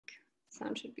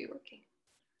sound should be working.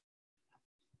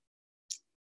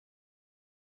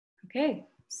 Okay,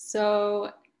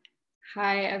 so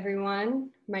hi everyone.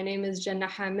 My name is Jannah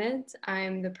Hamid.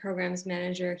 I'm the programs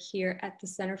manager here at the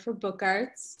Center for Book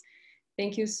Arts.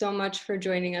 Thank you so much for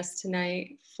joining us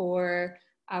tonight for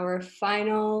our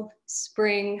final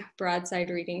spring Broadside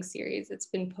reading series. It's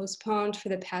been postponed for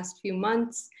the past few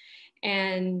months,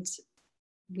 and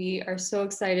we are so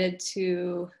excited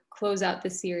to close out the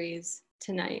series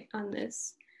tonight on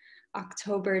this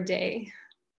October day.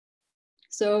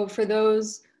 So for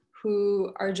those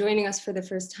who are joining us for the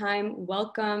first time,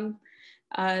 welcome.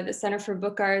 The Center for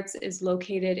Book Arts is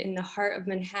located in the heart of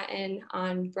Manhattan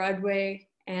on Broadway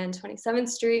and 27th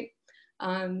Street.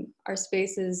 Our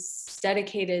space is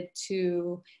dedicated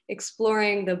to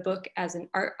exploring the book as an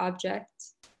art object.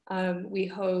 We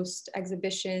host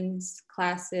exhibitions,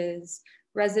 classes,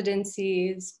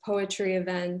 residencies, poetry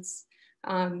events,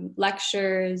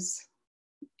 lectures,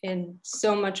 and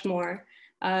so much more.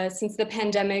 Since the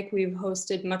pandemic, we've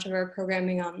hosted much of our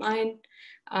programming online,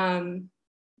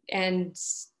 and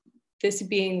this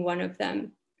being one of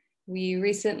them. We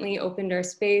recently opened our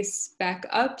space back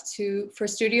up for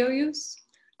studio use,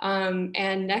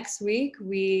 and next week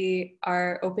we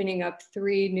are opening up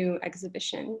 3 new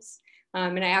exhibitions.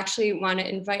 And I actually want to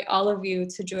invite all of you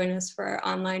to join us for our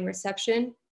online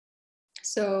reception.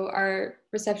 So our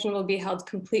reception will be held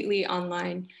completely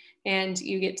online, and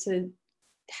you get to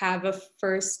have a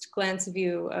first glance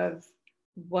view of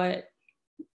what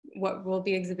we'll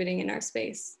be exhibiting in our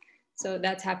space. So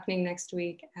that's happening next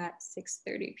week at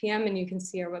 6:30 p.m. and you can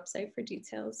see our website for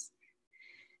details.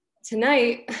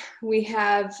 Tonight, we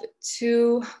have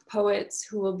 2 poets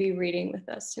who will be reading with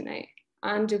us tonight,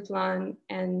 Duplan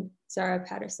and Zahra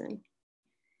Patterson.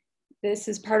 This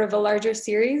is part of a larger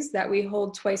series that we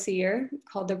hold twice a year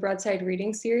called the Broadside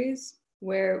Reading Series,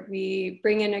 where we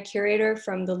bring in a curator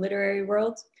from the literary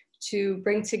world to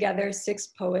bring together 6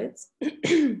 poets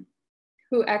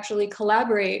who actually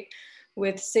collaborate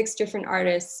with 6 different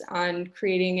artists on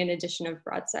creating an edition of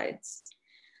Broadsides.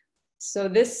 So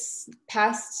this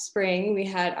past spring, we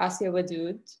had Asiya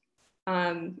Wadud,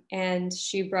 and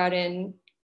she brought in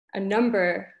a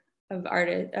number of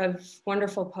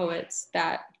wonderful poets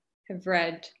that have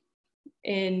read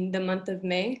in the month of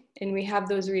May, and we have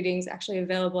those readings actually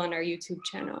available on our YouTube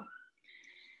channel.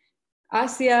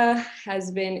 Asiya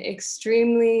has been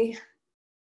extremely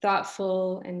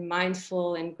thoughtful and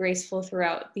mindful and graceful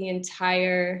throughout the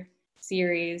entire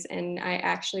series, and I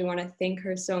actually want to thank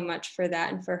her so much for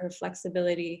that and for her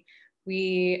flexibility.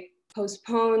 We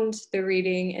postponed the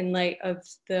reading in light of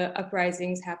the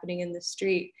uprisings happening in the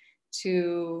street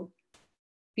to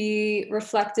be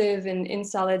reflective and in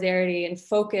solidarity and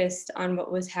focused on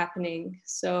what was happening.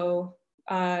 So,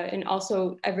 and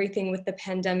also everything with the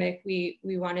pandemic, we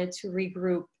wanted to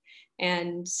regroup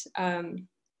and,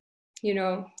 you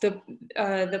know,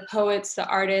 the poets, the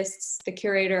artists, the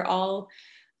curator all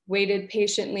waited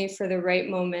patiently for the right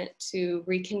moment to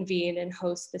reconvene and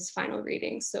host this final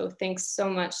reading. So thanks so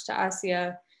much to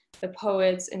Asiya, the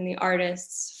poets and the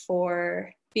artists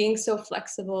for being so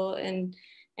flexible and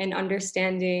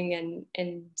understanding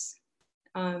and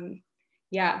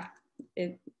yeah,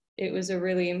 it was a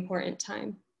really important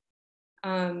time.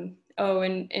 Oh,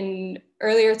 and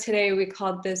earlier today we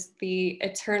called this the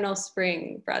Eternal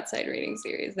Spring Broadside Reading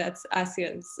Series. That's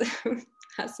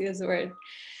Asiya's word.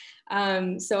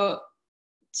 So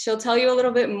she'll tell you a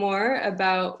little bit more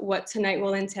about what tonight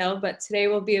will entail, but today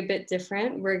will be a bit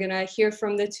different. We're gonna hear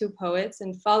from the 2 poets,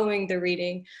 and following the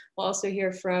reading, we'll also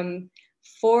hear from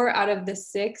 4 out of the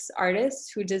 6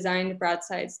 artists who designed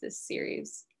Broadsides this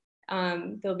series.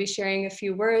 They'll be sharing a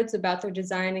few words about their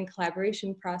design and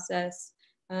collaboration process,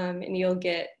 and you'll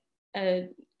get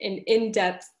an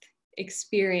in-depth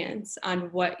experience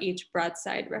on what each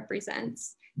Broadside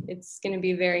represents. It's going to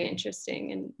be very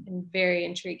interesting and very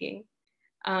intriguing.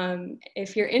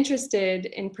 If you're interested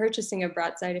in purchasing a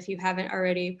Broadside, if you haven't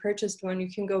already purchased one,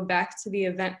 you can go back to the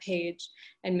event page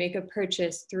and make a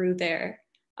purchase through there.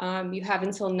 You have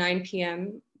until 9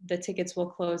 p.m. The tickets will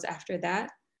close after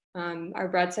that. Our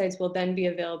Broadsides will then be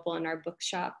available in our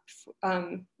bookshop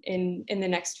in the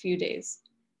next few days.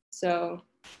 So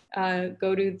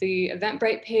go to the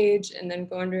Eventbrite page and then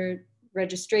go under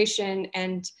registration,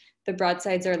 and the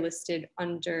Broadsides are listed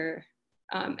under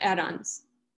add-ons.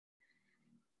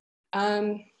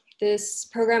 This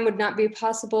program would not be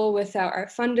possible without our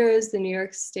funders, the New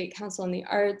York State Council on the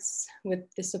Arts, with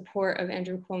the support of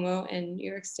Andrew Cuomo and New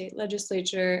York State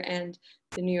Legislature and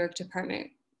the New York Department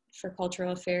for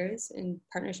Cultural Affairs in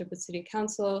partnership with City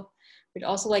Council. We'd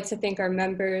also like to thank our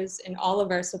members and all of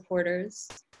our supporters.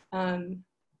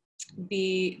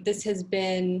 this has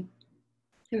been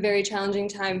a very challenging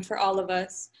time for all of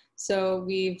us. So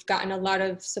we've gotten a lot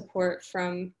of support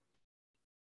from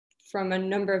a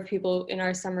number of people in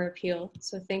our summer appeal.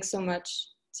 So thanks so much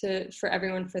for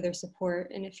everyone for their support.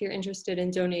 And if you're interested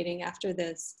in donating after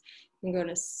this, you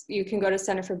can go to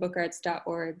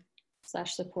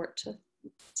centerforbookarts.org/support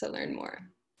to learn more.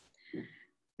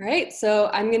 All right, so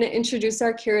I'm going to introduce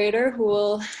our curator who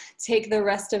will take the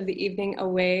rest of the evening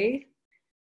away.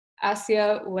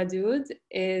 Asiya Wadud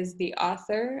is the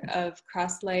author of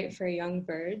Crosslight for a Young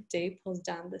Bird, Day Pulls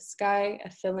Down the Sky, a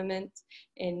filament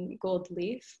in gold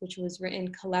leaf, which was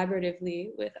written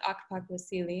collaboratively with Akpak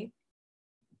Wasili.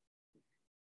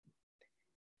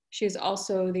 She is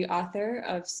also the author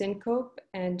of Syncope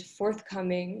and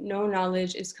forthcoming No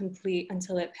Knowledge is Complete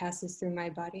Until It Passes Through My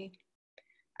Body.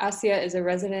 Asiya is a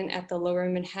resident at the Lower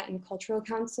Manhattan Cultural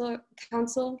Council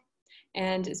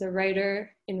and is a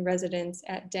writer in residence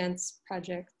at Dance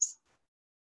Project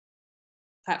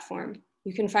platform.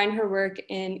 You can find her work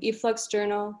in eFlux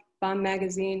Journal, Bomb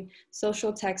Magazine,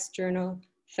 Social Text Journal,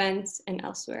 Fence, and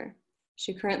elsewhere.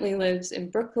 She currently lives in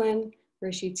Brooklyn,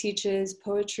 where she teaches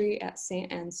poetry at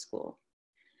St. Anne's School.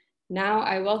 Now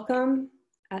I welcome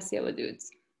Asiya Wadud.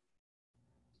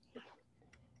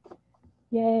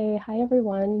 Yay, hi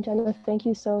everyone. Jenna, thank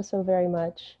you so very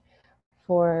much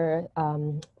for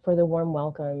the warm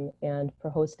welcome and for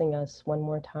hosting us one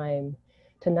more time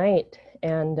tonight.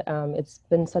 And it's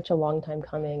been such a long time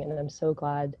coming, and I'm so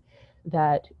glad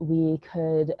that we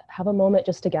could have a moment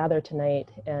just to gather tonight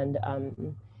and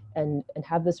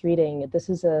have this reading. This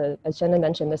is as Jenna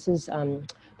mentioned, this is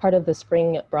part of the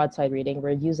spring Broadside reading.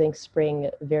 We're using spring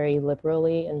very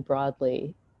liberally and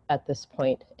broadly at this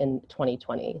point in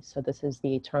 2020. So this is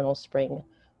the Eternal Spring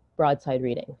Broadside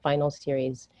reading, final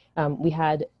series. We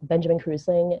had Benjamin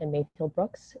Cruzling and Mayfield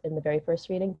Brooks in the very first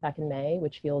reading back in May,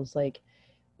 which feels like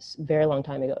a very long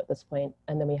time ago at this point.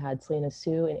 And then we had Selena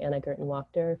Sue and Anna Gerten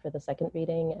Wachter for the second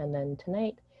reading. And then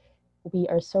tonight, we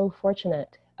are so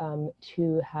fortunate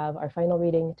to have our final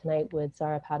reading tonight with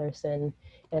Zahra Patterson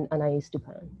and Anais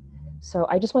Duplan. So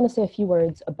I just want to say a few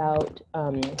words about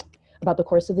the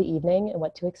course of the evening and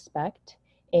what to expect.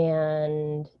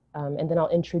 And then I'll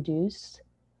introduce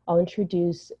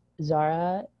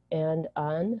Zahra and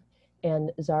An,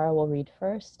 and Zahra will read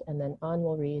first, and then An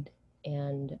will read,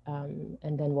 and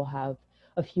then we'll have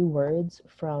a few words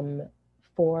from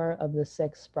 4 of the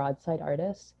 6 Broadside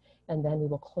artists, and then we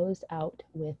will close out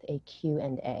with a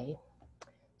Q&A.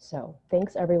 So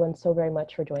thanks everyone so very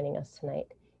much for joining us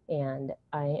tonight, and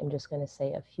I am just going to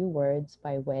say a few words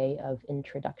by way of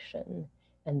introduction,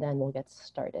 and then we'll get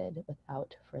started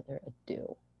without further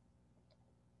ado.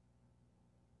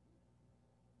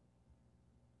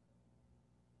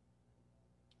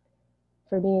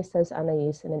 For me, says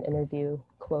Anais in an interview,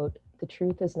 quote, "The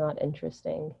truth is not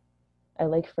interesting. I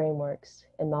like frameworks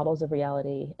and models of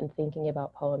reality and thinking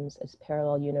about poems as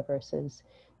parallel universes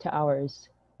to ours,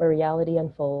 where reality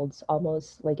unfolds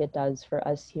almost like it does for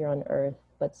us here on Earth,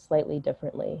 but slightly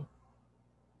differently.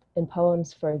 In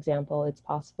poems, for example, it's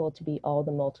possible to be all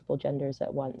the multiple genders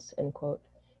at once," end quote.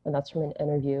 And that's from an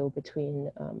interview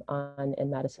between An and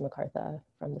Madison MacArthur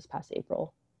from this past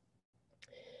April.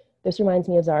 This reminds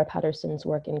me of Zahra Patterson's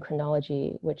work in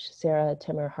chronology, which Sarah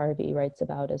Timmer Harvey writes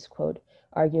about as, quote,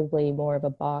 "arguably more of a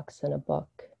box than a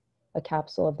book, a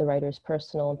capsule of the writer's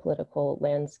personal and political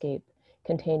landscape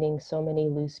containing so many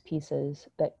loose pieces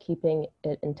that keeping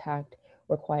it intact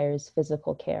requires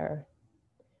physical care.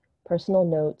 Personal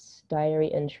notes,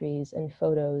 diary entries, and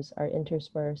photos are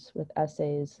interspersed with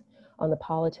essays on the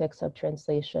politics of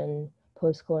translation,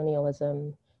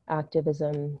 post-colonialism,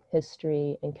 activism,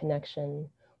 history, and connection,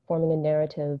 forming a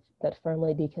narrative that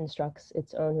firmly deconstructs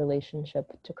its own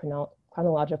relationship to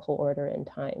chronological order and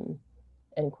time,"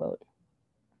 end quote. In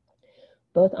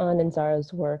both An and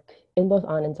Zahra's work,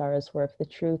 the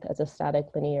truth as a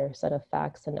static linear set of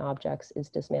facts and objects is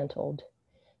dismantled.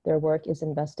 Their work is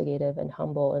investigative and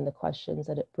humble in the questions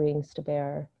that it brings to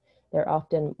bear. There are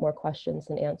often more questions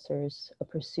than answers. A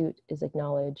pursuit is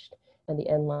acknowledged, and the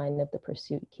end line of the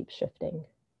pursuit keeps shifting.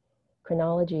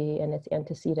 Chronology and its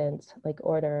antecedents, like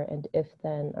order and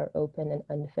if-then, are open and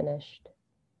unfinished.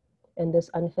 In this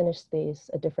unfinished space,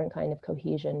 a different kind of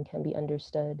cohesion can be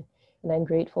understood, and I'm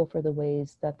grateful for the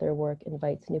ways that their work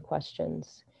invites new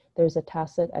questions. There's a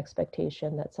tacit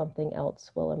expectation that something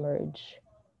else will emerge.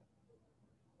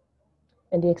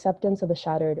 In the acceptance of a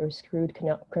shattered or screwed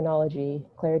chronology,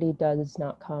 clarity does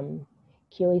not come.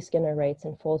 Keely Skinner writes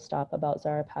in Full Stop about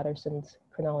Zahra Patterson's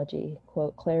chronology,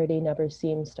 quote, "Clarity never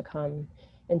seems to come.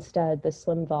 Instead, the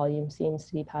slim volume seems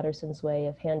to be Patterson's way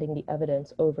of handing the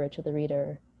evidence over to the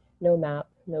reader. No map,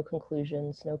 no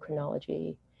conclusions, no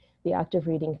chronology. The act of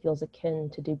reading feels akin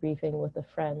to debriefing with a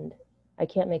friend. I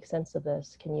can't make sense of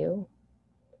this, can you?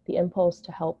 The impulse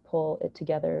to help pull it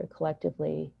together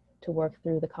collectively, to work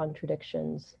through the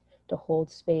contradictions, to hold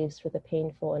space for the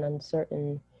painful and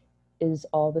uncertain is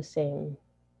all the same,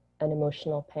 an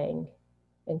emotional pang,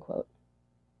 end quote.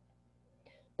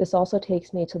 This also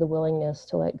takes me to the willingness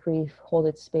to let grief hold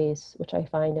its space, which I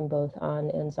find in both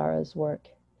Anne and Zahra's work.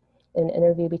 In an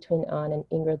interview between Anne and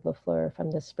Ingrid Lafleur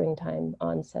from this springtime,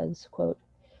 Anne says, quote,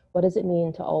 "What does it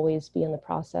mean to always be in the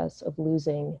process of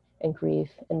losing and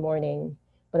grief and mourning,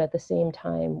 but at the same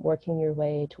time working your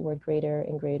way toward greater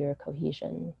and greater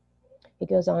cohesion?" He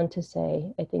goes on to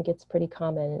say, "I think it's pretty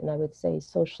common, and I would say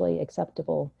socially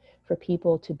acceptable, for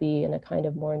people to be in a kind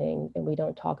of mourning, and we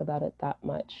don't talk about it that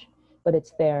much. But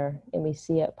it's there, and we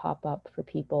see it pop up for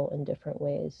people in different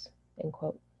ways," end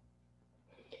quote.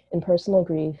 In personal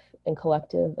grief, in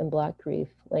collective and Black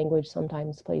grief, language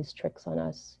sometimes plays tricks on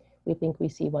us. We think we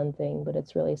see one thing, but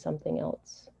it's really something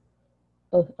else.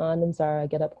 Both Anne and Zahra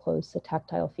get up close to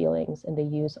tactile feelings, and they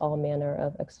use all manner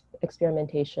of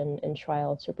experimentation and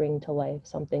trial to bring to life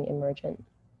something emergent.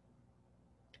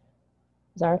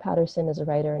 Zahra Patterson is a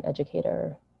writer and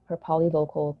educator. Her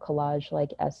polyvocal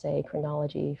collage-like essay,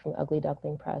 Chronology, from Ugly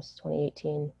Duckling Press,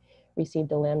 2018,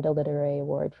 received a Lambda Literary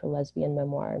Award for lesbian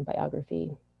memoir and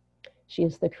biography. She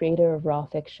is the creator of Raw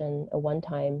Fiction, a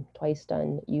one-time,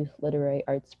 twice-done youth literary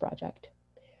arts project.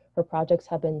 Her projects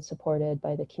have been supported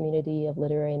by the community of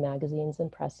literary magazines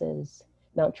and presses,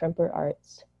 Mount Tremper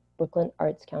Arts, Brooklyn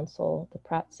Arts Council, the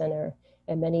Pratt Center,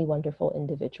 and many wonderful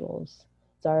individuals.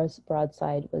 Zahra's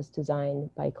Broadside was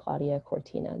designed by Claudia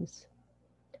Cortinez.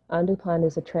 Duplan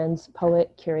is a trans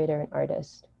poet, curator, and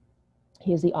artist.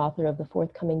 He is the author of the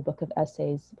forthcoming book of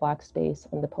essays, Black Space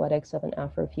on the Poetics of an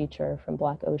Afro-Future from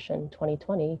Black Ocean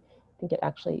 2020. I think it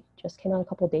actually just came out a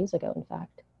couple of days ago, in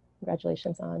fact.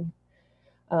 Congratulations on.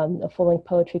 A full-length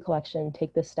poetry collection,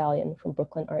 Take the Stallion, from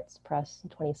Brooklyn Arts Press in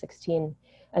 2016,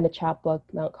 and a chapbook,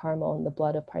 Mount Carmel and the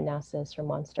Blood of Parnassus, from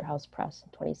Monster House Press in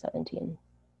 2017.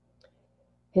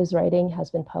 His writing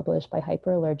has been published by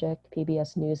Hyperallergic,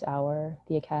 PBS NewsHour,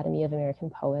 the Academy of American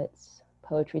Poets,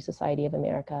 Poetry Society of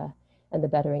America, and the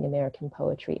Bettering American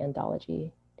Poetry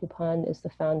Anthology. Duplan is the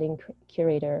founding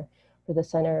curator for the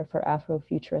Center for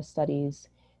Afrofuturist Studies,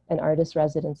 an artist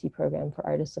residency program for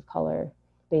artists of color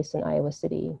based in Iowa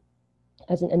City.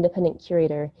 As an independent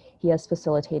curator, he has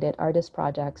facilitated artist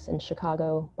projects in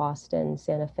Chicago, Boston,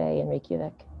 Santa Fe, and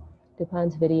Reykjavik.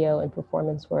 Duplan's video and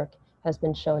performance work has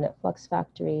been shown at Flux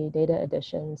Factory, Data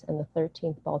Editions, and the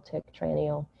 13th Baltic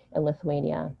Triennial in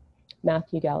Lithuania,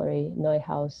 Matthew Gallery,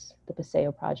 Neuhaus, the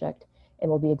Paseo Project, and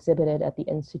will be exhibited at the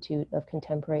Institute of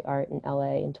Contemporary Art in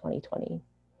LA in 2020.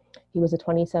 He was a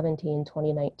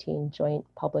 2017-2019 Joint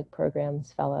Public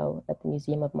Programs Fellow at the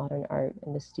Museum of Modern Art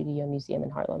and the Studio Museum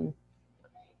in Harlem.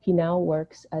 He now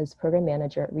works as program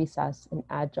manager at Recess and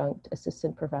adjunct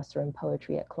assistant professor in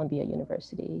poetry at Columbia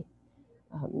University.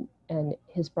 And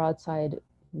his broadside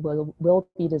will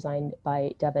be designed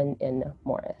by Devin N.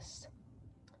 Morris.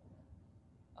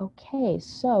 Okay,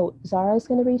 so Zahra is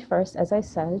going to read first, as I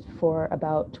said, for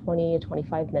about 20 to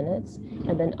 25 minutes,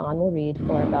 and then Anne will read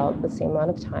for about the same amount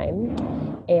of time.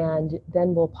 And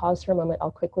then we'll pause for a moment.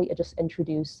 I'll quickly just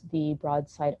introduce the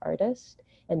broadside artist,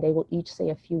 and they will each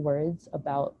say a few words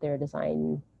about their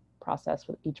design process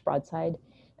with each broadside,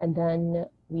 and then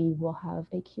we will have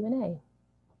a Q&A.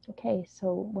 Okay,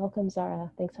 so welcome, Zahra.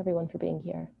 Thanks everyone for being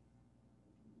here.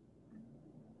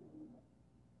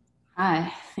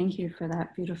 Hi, thank you for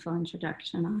that beautiful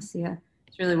introduction, Asiya.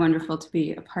 It's really wonderful to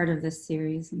be a part of this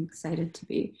series. I'm excited to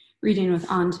be reading with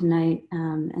Anne tonight,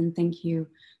 and thank you,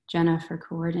 Jenna, for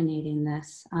coordinating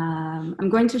this. I'm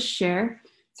going to share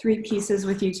 3 pieces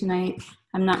with you tonight.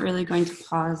 I'm not really going to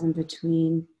pause in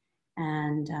between,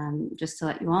 and just to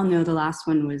let you all know, the last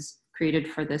one was created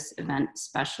for this event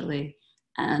especially,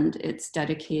 and it's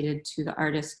dedicated to the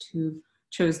artist who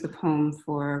chose the poem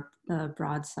for the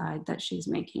broadside that she's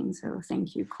making. So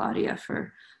thank you, Claudia,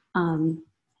 for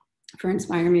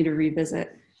inspiring me to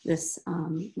revisit this,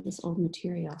 this old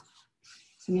material.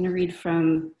 So I'm gonna read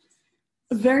from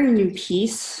a very new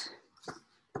piece.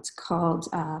 It's called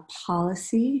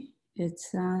Policy.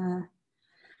 The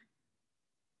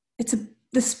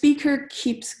speaker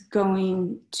keeps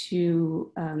going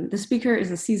to, the speaker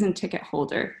is a season ticket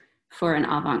holder for an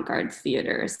avant-garde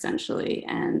theater, essentially.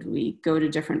 And we go to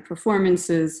different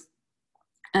performances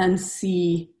and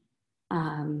see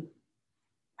kind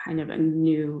of a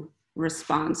new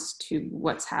response to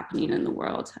what's happening in the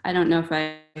world. I don't know if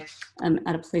I am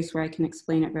at a place where I can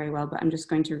explain it very well, but I'm just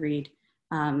going to read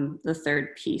the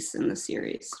third piece in the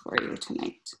series for you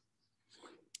tonight.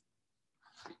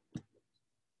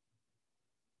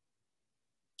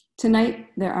 Tonight,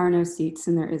 there are no seats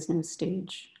and there is no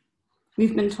stage.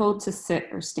 We've been told to sit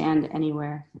or stand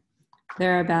anywhere.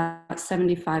 There are about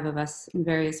 75 of us in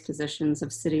various positions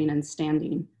of sitting and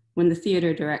standing when the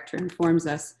theater director informs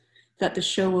us that the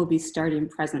show will be starting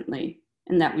presently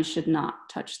and that we should not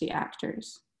touch the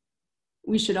actors.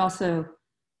 We should also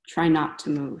try not to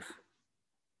move.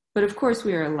 But of course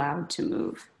we are allowed to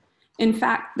move. In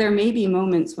fact, there may be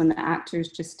moments when the actors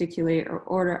gesticulate or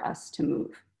order us to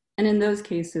move. And in those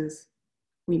cases,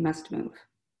 we must move.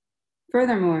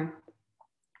 Furthermore,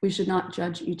 we should not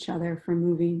judge each other for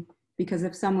moving, because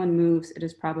if someone moves, it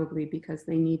is probably because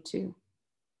they need to.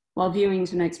 While viewing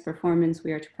tonight's performance,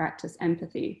 we are to practice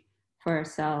empathy for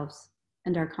ourselves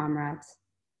and our comrades.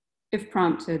 If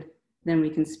prompted, then we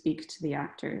can speak to the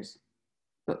actors,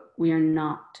 but we are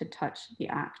not to touch the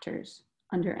actors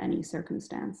under any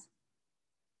circumstance.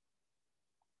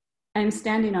 I am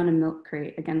standing on a milk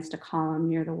crate against a column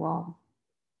near the wall.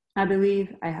 I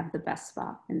believe I have the best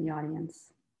spot in the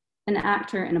audience. An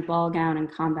actor in a ball gown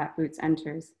and combat boots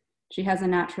enters. She has a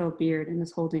natural beard and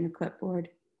is holding a clipboard.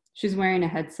 She's wearing a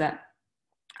headset,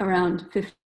 around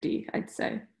 50, I'd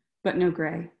say, but no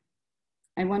gray.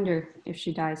 I wonder if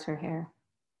she dyes her hair.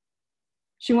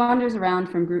 She wanders around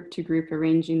from group to group,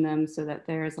 arranging them so that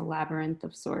there is a labyrinth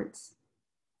of sorts.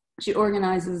 She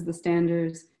organizes the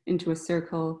standers into a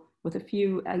circle with a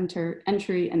few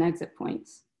entry and exit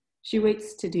points. She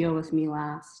waits to deal with me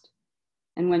last.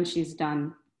 And when she's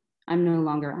done, I'm no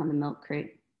longer on the milk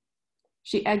crate.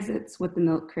 She exits with the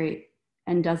milk crate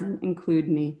and doesn't include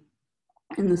me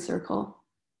in the circle.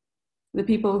 The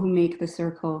people who make the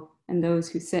circle and those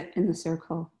who sit in the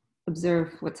circle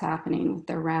observe what's happening with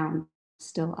their round,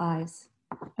 still eyes.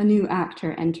 A new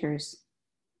actor enters.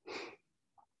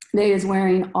 They is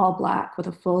wearing all black with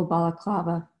a full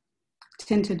balaclava,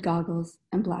 tinted goggles,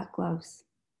 and black gloves.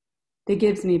 They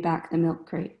gives me back the milk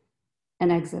crate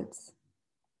and exits.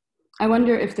 I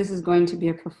wonder if this is going to be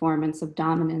a performance of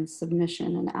dominance,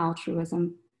 submission, and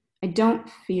altruism. I don't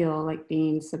feel like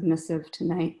being submissive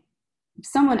tonight. If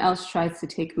someone else tries to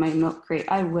take my milk crate,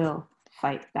 I will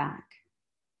fight back.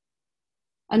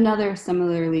 Another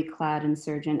similarly clad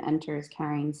insurgent enters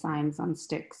carrying signs on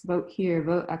sticks. Vote here,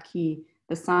 vote aquí.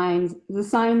 The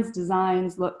signs'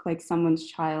 designs look like someone's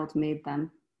child made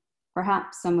them.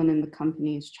 Perhaps someone in the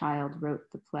company's child wrote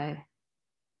the play.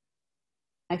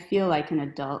 I feel like an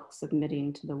adult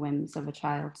submitting to the whims of a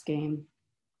child's game.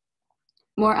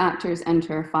 More actors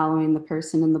enter, following the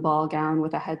person in the ball gown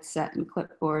with a headset and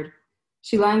clipboard.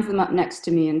 She lines them up next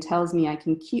to me and tells me I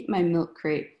can keep my milk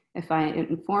crate if I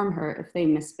inform her if they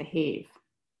misbehave.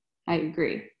 I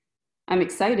agree. I'm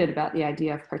excited about the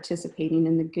idea of participating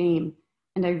in the game,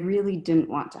 and I really didn't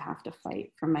want to have to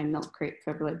fight for my milk crate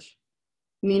privilege.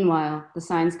 Meanwhile, the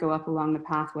signs go up along the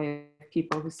pathway of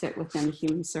people who sit within the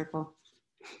human circle.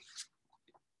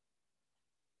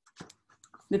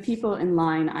 The people in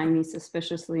line eye me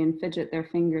suspiciously and fidget their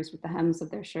fingers with the hems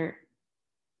of their shirt.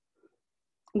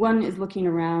 One is looking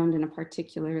around in a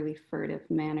particularly furtive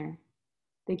manner.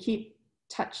 They keep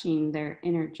touching their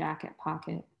inner jacket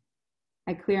pocket.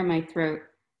 I clear my throat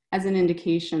as an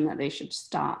indication that they should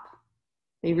stop.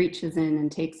 They reaches in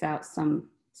and takes out some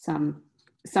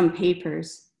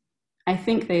papers. I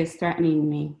think they is threatening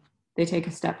me. They take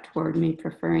a step toward me,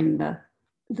 preferring the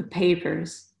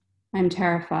papers. I'm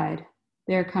terrified.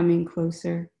 They're coming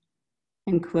closer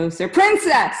and closer.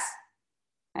 Princess!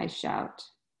 I shout.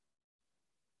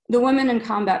 The woman in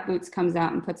combat boots comes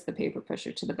out and puts the paper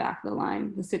pusher to the back of the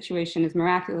line. The situation is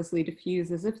miraculously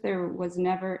diffused, as if there was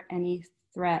never any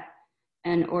threat,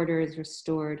 and order is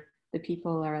restored. The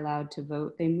people are allowed to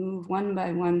vote. They move one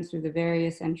by one through the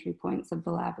various entry points of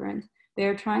the labyrinth. They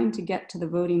are trying to get to the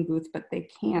voting booth, but they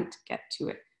can't get to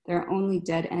it. There are only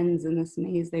dead ends in this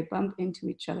maze. They bump into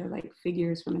each other like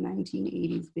figures from a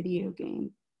 1980s video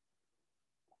game.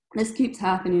 This keeps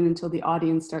happening until the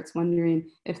audience starts wondering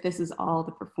if this is all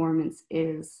the performance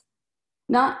is.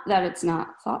 Not that it's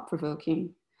not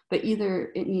thought-provoking, but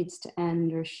either it needs to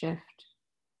end or shift.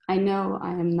 I know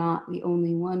I am not the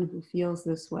only one who feels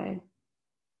this way.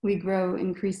 We grow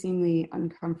increasingly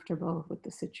uncomfortable with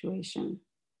the situation.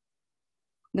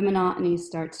 The monotony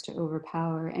starts to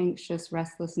overpower. Anxious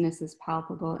restlessness is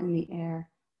palpable in the air.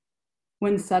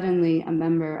 When suddenly a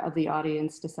member of the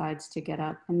audience decides to get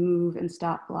up and move and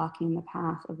stop blocking the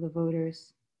path of the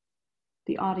voters,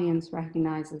 the audience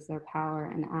recognizes their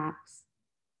power and acts.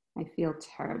 I feel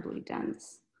terribly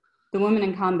dense. The woman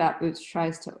in combat boots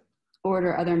tries to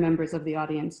order other members of the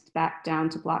audience back down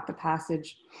to block the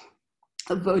passage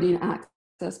of voting acts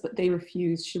us, but they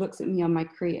refuse. She looks at me on my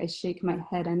crate. I shake my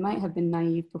head. I might have been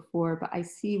naive before, but I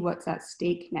see what's at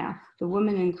stake now. The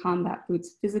woman in combat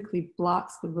boots physically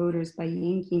blocks the voters by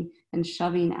yanking and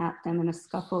shoving at them, and a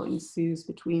scuffle ensues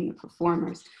between the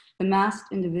performers. The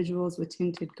masked individuals with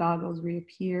tinted goggles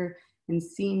reappear and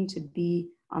seem to be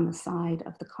on the side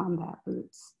of the combat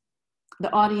boots.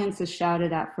 The audience is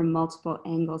shouted at from multiple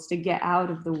angles to get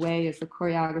out of the way as the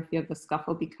choreography of the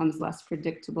scuffle becomes less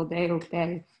predictable. They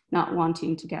obey, not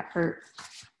wanting to get hurt,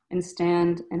 and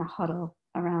stand in a huddle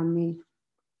around me.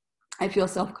 I feel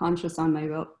self-conscious on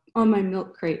my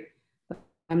milk crate, but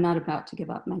I'm not about to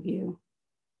give up my view.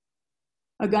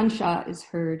 A gunshot is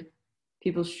heard.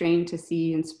 People strain to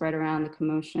see and spread around the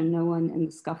commotion. No one in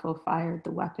the scuffle fired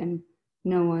the weapon.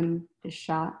 No one is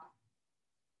shot.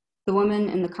 The woman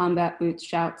in the combat boots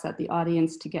shouts at the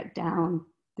audience to get down.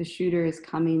 The shooter is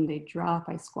coming. They drop.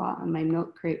 I squat on my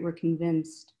milk crate. We're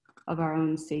convinced of our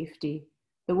own safety.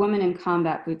 The woman in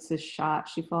combat boots is shot.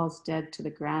 She falls dead to the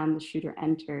ground. The shooter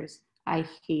enters. I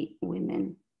hate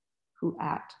women who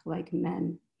act like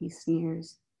men, he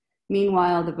sneers.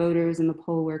 Meanwhile, the voters and the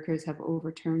poll workers have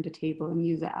overturned a table and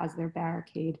use it as their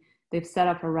barricade. They've set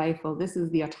up a rifle. This is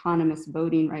the autonomous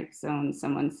voting rights zone,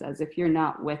 someone says. If you're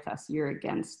not with us, you're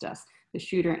against us. The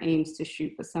shooter aims to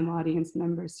shoot, but some audience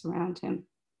members surround him.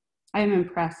 I am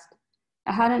impressed.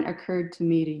 It hadn't occurred to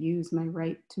me to use my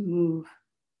right to move.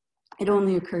 It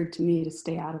only occurred to me to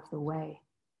stay out of the way.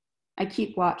 I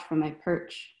keep watch from my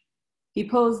perch. He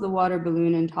pulls the water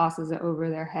balloon and tosses it over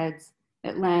their heads.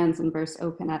 It lands and bursts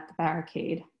open at the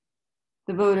barricade.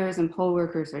 The voters and poll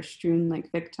workers are strewn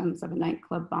like victims of a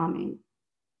nightclub bombing.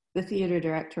 The theater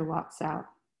director walks out,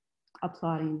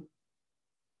 applauding.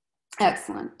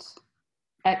 Excellent,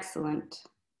 excellent.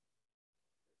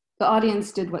 The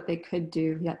audience did what they could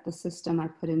do, yet the system I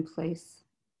put in place,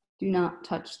 do not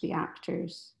touch the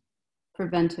actors,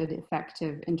 prevented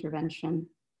effective intervention.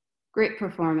 Great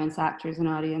performance, actors and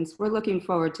audience. We're looking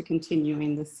forward to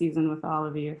continuing this season with all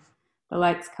of you. The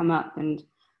lights come up and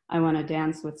I Want to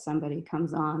Dance with Somebody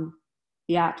comes on.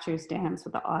 The actors dance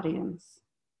with the audience.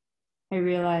 I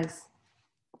realize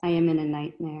I am in a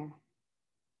nightmare.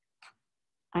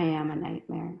 I am a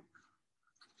nightmare.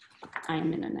 I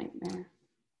am in a nightmare.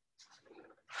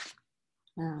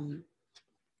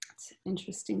 It's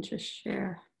interesting to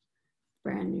share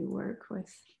brand new work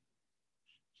with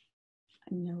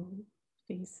no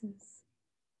faces.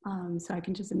 So I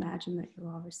can just imagine that you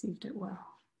all received it well.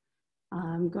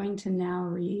 I'm going to now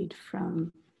read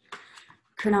from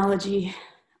Chronology,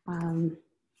 and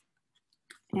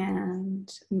I'm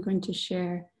going to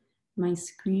share my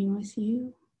screen with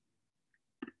you.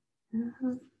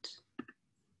 And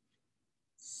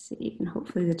see, and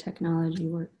hopefully the technology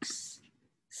works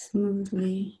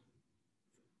smoothly.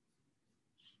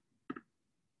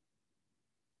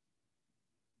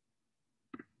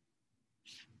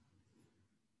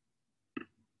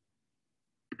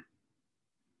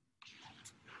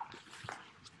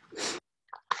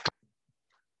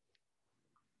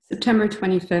 September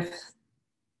 25th,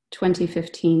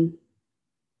 2015.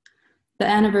 The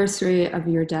anniversary of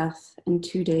your death and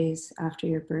 2 days after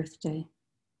your birthday.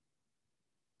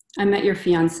 I met your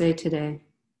fiancé today.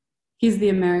 He's the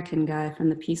American guy from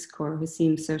the Peace Corps who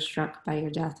seemed so struck by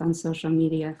your death on social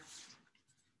media.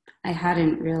 I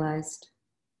hadn't realized.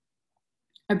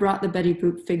 I brought the Betty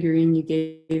Boop figurine you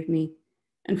gave me,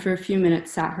 and for a few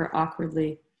minutes sat her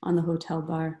awkwardly on the hotel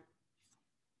bar.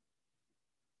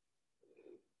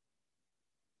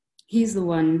 He's the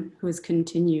one who has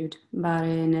continued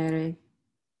Bare Nere.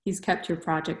 He's kept your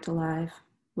project alive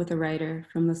with a writer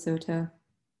from Lesotho.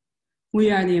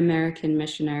 We are the American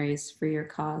missionaries for your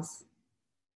cause.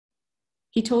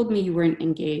 He told me you weren't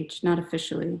engaged, not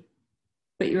officially,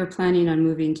 but you were planning on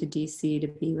moving to DC to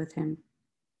be with him.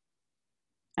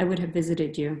 I would have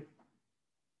visited you.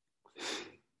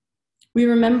 We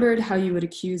remembered how you would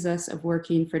accuse us of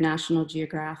working for National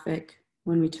Geographic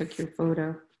when we took your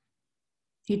photo.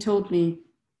 He told me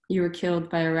you were killed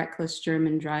by a reckless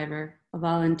German driver, a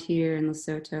volunteer in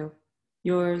Lesotho.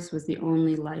 Yours was the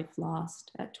only life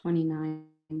lost at 29.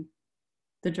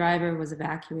 The driver was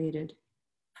evacuated,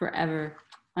 forever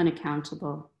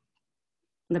unaccountable.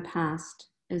 The past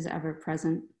is ever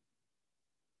present.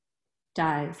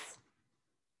 Dies.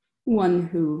 One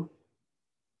who,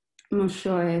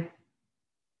 Moshoe,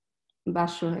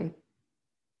 Bashoe,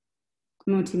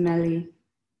 Mutimeli,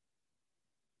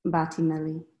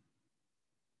 Batimeli.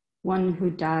 One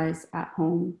who dies at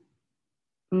home,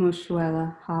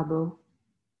 Mushuela Habo.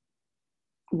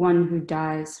 One who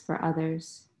dies for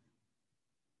others,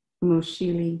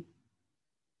 Moshili,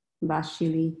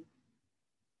 Bashili.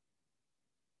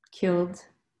 Killed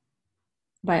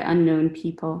by unknown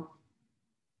people.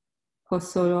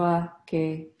 Hosoloa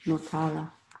ke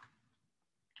motala.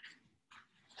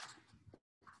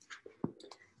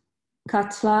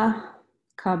 Katla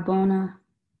kabona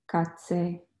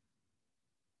katse.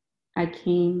 I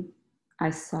came,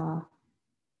 I saw,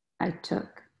 I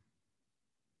took.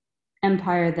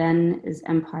 Empire then is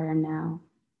empire now.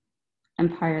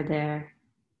 Empire there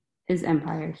is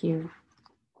empire here.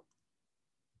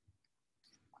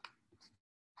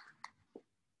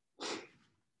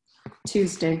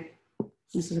 Tuesday,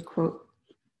 this is a quote.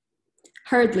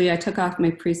 Hurriedly, I took off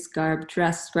my priest's garb,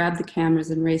 dressed, grabbed the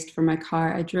cameras, and raced for my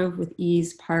car. I drove with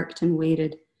ease, parked, and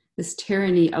waited. This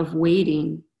tyranny of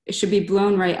waiting, it should be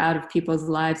blown right out of people's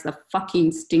lives. The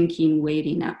fucking stinking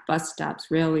waiting at bus stops,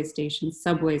 railway stations,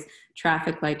 subways,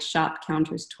 traffic lights, shop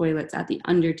counters, toilets, at the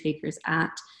undertakers,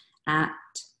 at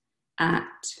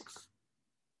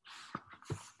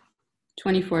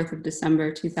 24th of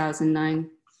December, 2009,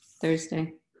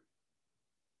 Thursday.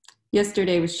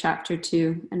 Yesterday was chapter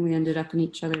 2, and we ended up in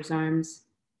each other's arms,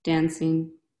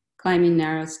 dancing, climbing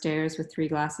narrow stairs with 3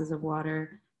 glasses of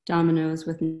water, dominoes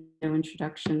with no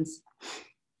introductions,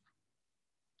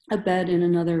 a bed in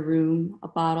another room, a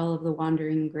bottle of the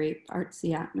Wandering Grape,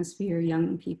 artsy atmosphere,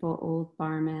 young people, old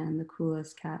barman, the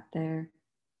coolest cat there,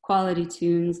 quality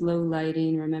tunes, low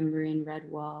lighting, remembering red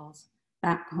walls,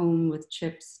 back home with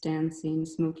chips, dancing,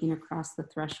 smoking across the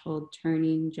threshold,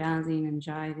 turning, jazzing and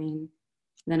jiving.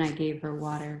 Then I gave her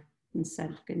water and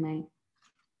said goodnight.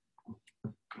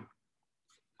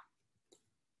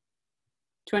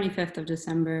 25th of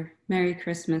December, Merry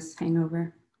Christmas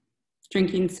hangover.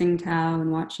 Drinking Tsingtao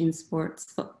and watching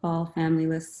sports, football, family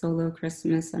list, solo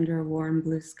Christmas under a warm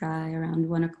blue sky around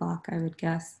 1 o'clock, I would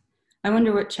guess. I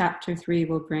wonder what chapter 3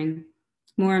 will bring.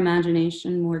 More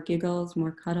imagination, more giggles,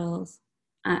 more cuddles.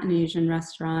 At an Asian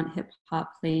restaurant, hip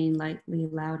hop playing lightly,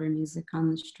 louder music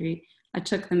on the street. I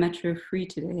took the metro free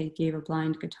today, gave a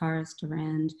blind guitarist a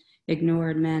rand,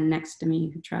 ignored man next to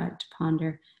me who tried to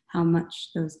ponder how much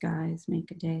those guys make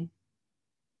a day.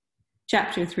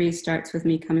 Chapter 3 starts with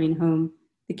me coming home.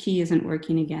 The key isn't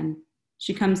working again.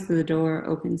 She comes to the door,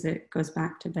 opens it, goes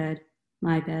back to bed.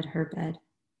 My bed, her bed.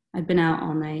 I'd been out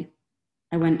all night.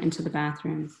 I went into the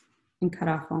bathroom and cut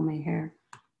off all my hair.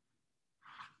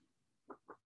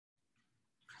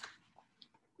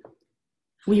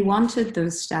 We wanted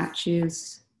those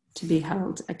statues to be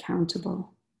held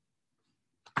accountable.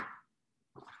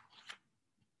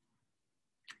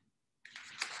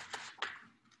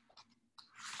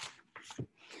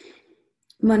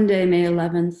 Monday, May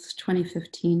 11th,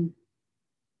 2015.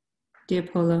 Dear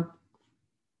Polo,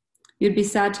 you'd be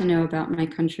sad to know about my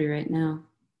country right now.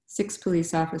 6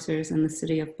 police officers in the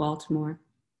city of Baltimore,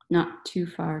 not too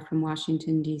far from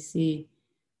Washington, D.C.,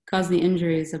 caused the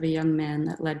injuries of a young man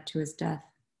that led to his death.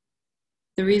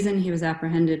 The reason he was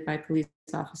apprehended by police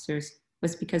officers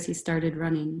was because he started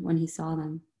running when he saw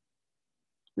them.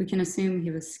 We can assume he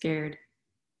was scared.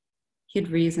 He had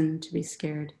reason to be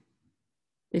scared.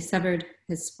 They severed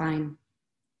his spine.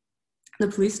 The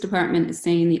police department is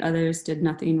saying the others did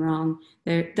nothing wrong.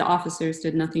 The officers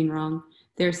did nothing wrong.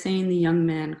 They're saying the young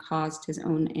man caused his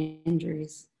own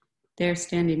injuries. They're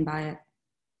standing by it.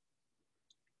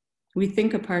 We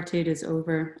think apartheid is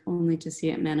over, only to see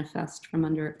it manifest from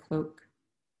under a cloak.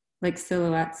 Like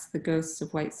silhouettes, the ghosts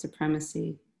of white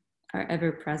supremacy are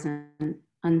ever-present,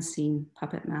 unseen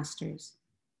puppet masters.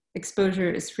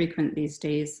 Exposure is frequent these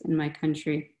days in my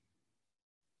country,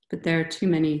 but there are too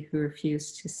many who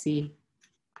refuse to see,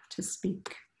 to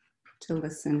speak, to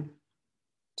listen,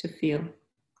 to feel.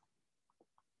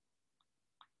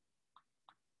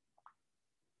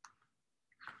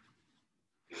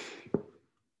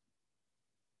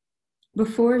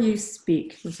 Before you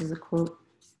speak, this is a quote,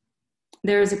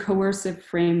 there is a coercive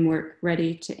framework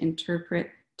ready to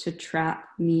interpret, to trap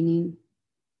meaning.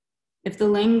 If the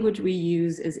language we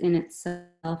use is in itself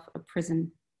a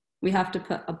prison, we have to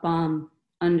put a bomb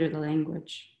under the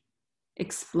language,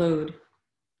 explode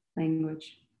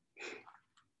language.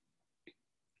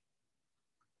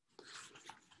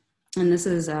 And this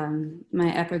is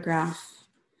my epigraph,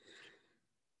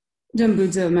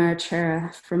 Dumbudzo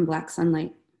Marichera from Black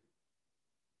Sunlight.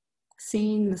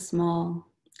 Seeing the small,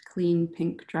 clean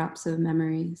pink drops of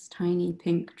memories, tiny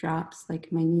pink drops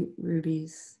like minute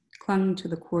rubies, clung to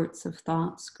the quartz of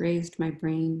thoughts, grazed my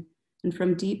brain, and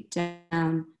from deep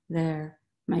down there,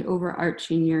 my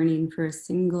overarching yearning for a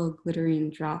single glittering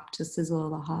drop to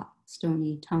sizzle the hot,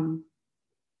 stony tongue.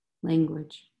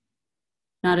 Language.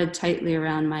 Knotted tightly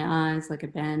around my eyes like a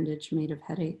bandage made of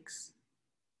headaches.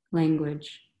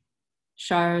 Language.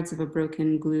 Shards of a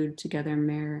broken, glued together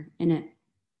mirror. In it,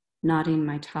 knotting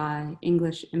my tie.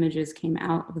 English images came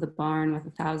out of the barn with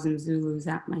 1,000 Zulus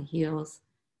at my heels.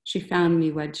 She found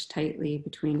me wedged tightly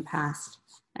between past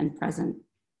and present.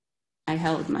 I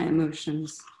held my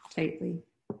emotions tightly.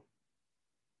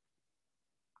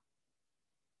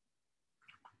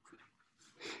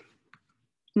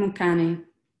 Mukane.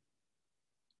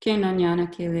 Ke nanyana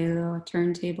ke lelo, a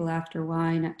turntable after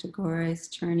wine at Tagore's,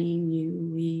 turning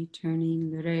you, we turning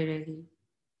lirerehi.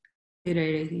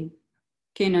 Lirerehi.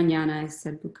 Ke nanyana, I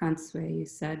said bukanswe, you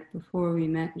said, before we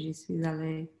met, je suis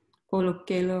allé.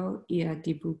 Kolokelo ia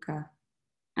dibuka.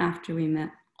 After we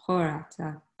met,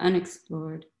 Horata,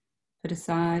 unexplored, put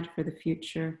aside for the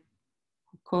future.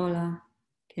 Hokola,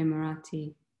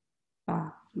 Kemarati,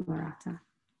 Ba Murata.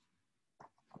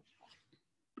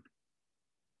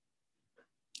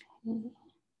 It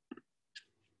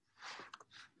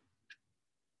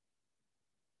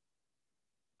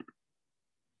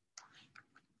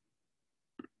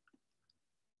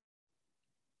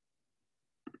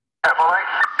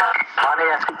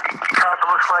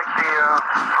looks like the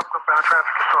Brooklyn bound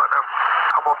traffic is starting to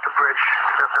come off the bridge.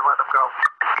 They're letting them go.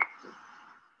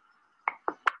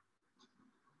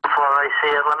 Before I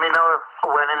see it, let me know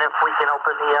when and if we can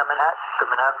open the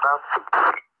Manhattan bound.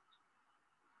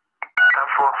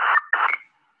 10-4.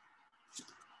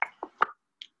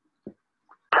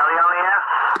 Kelly on the air?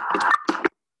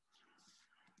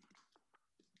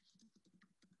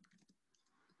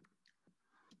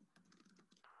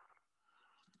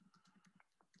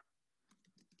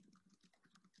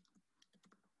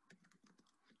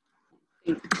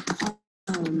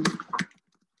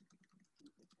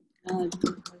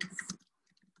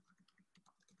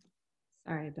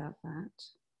 Sorry about that.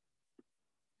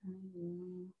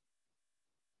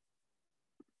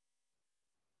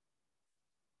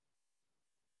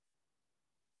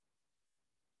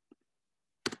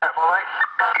 It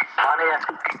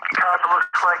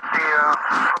looks like the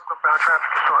Brooklyn bound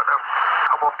traffic is starting to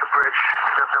come off the bridge.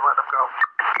 They're letting them go.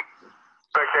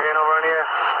 Inspector Hanover on here.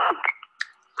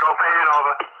 Go pay it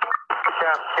over.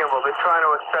 Captain Kimball, they're trying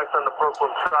to assess on the Brooklyn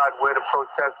side where the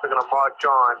protests are going to march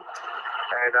on.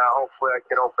 And hopefully I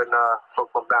can open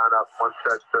Brooklyn bound up once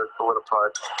that's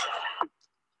solidified. 10-4.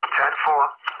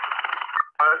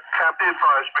 Captain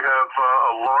advised we have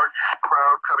a large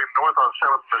crowd coming north on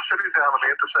 7th in the city down on the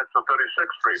intersection of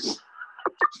 36th Street.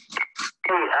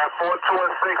 Hey, at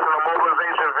 4216 in a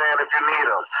mobilization van if you need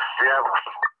them. We have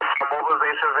a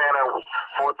mobilization van at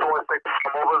 4216, a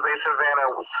mobilization van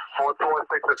at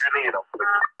 4216 if you need them.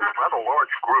 Not a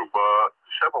large group,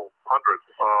 several hundred,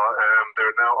 and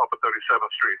they're now up at 37th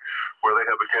Street where they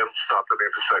have again stopped at the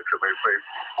intersection. They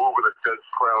move with a dense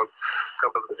crowd,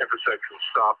 come to the intersection,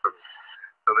 stop, and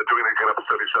then they're doing it again up at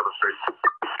 37th Street.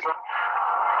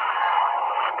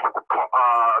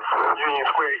 Union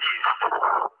Square East.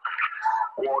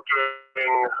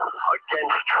 Walking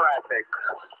against traffic.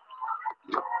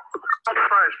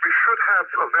 Advised, we should have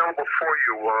available for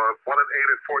you 1 and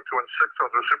 8 at 42 and 6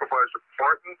 under Supervisor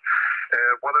Martin,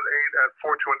 and 1 and 8 at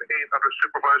 42 and 8 under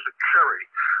Supervisor Cherry,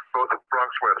 both at Bronx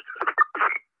West.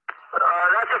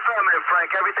 That's affirmative, Frank.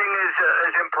 Everything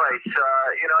is in place.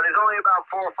 There's only about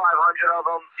 400 or 500 of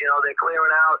them. They're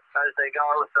clearing out as they go,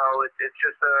 so it's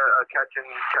just a catch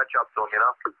up to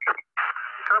them,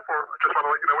 Temple, just want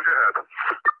to let you know what you had.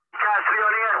 Cassidy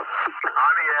on the air.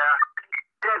 On the air.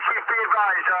 Yeah, Chief, be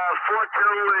advised. 4-2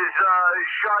 is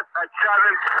shut at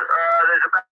 7th. There's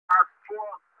about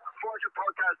 400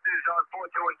 protesters on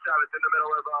 4-2 and 7th in the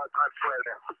middle of Times Square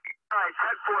there. All right,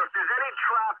 10-4. If there's any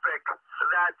traffic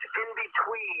that's in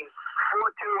between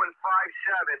 4-2 and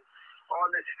 5-7 on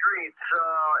the streets,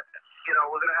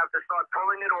 we're going to have to start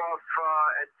pulling it off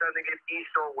and sending it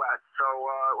east or west. So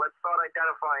let's start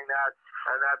identifying that,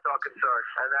 and that's our concern,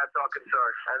 and that's our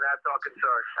concern, and that's our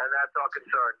concern, and that's our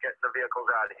concern, getting the vehicles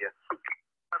out of here.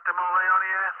 Mr. Molay on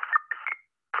the air?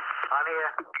 On the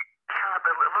air.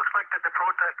 It looks like that the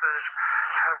protesters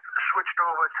have switched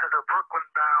over to the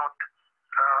Brooklyn-bound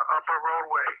upper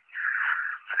roadway,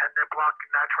 and they're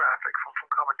blocking that traffic from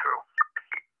coming through.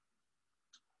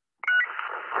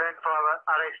 Grandfather,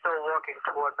 are they still walking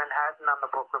toward Manhattan on the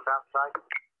Brooklyn-bound side?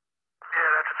 Yeah,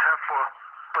 that's a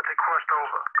 10-4, but they crossed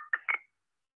over.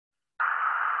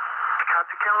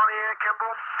 Captain Kimball on the air,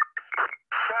 Kimball?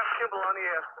 Captain Kimball on the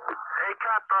air. Hey,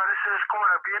 Cap, this is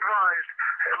Corner. Be advised.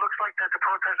 It looks like that the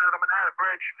protesters on the Manhattan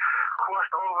Bridge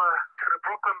crossed over to the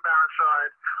Brooklyn-bound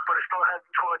side, but are still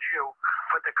heading towards you,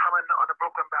 but they're coming on the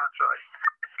Brooklyn-bound side.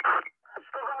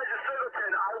 Supervisor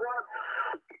Singleton, I want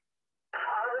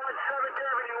 7th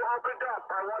Avenue opened up. up.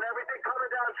 I want everything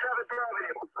coming down 7th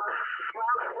Avenue.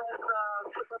 Southwest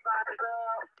supervisor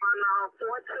on 4,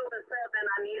 2, and 7.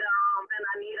 I need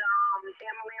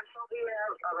camera lamps over here.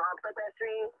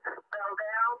 Pedestrian. Bell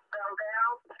down.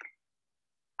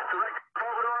 Direct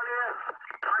over on here.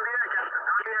 I'm here.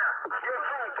 You're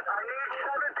Frank. I need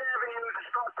 7th Avenue to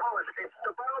start pulling. It's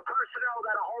the borough personnel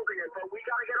that are holding it, but we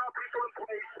got to get our people in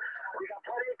place. We got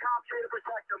plenty of cops here to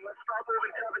protect them. Let's start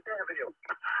moving 7th Avenue.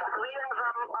 We have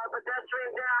our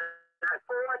pedestrian down at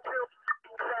 4, 2,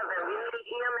 7. We need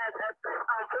EMS at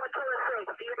 4, 2, and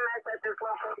 6. EMS at this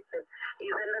location.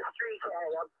 He's in the street,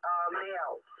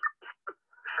 male.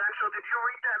 Central, did you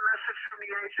read that message from the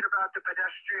agent about the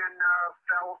pedestrian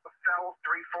fell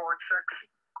 3, 4, and 6?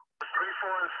 3,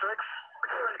 4, and 6?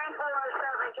 3, 4, and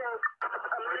 7, Jake.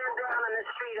 A man down in the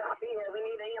street up here. We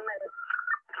need EMS.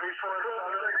 3, 4, and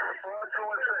 7. 4, 2,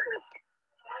 and 6.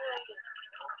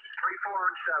 3, 4,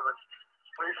 and 7.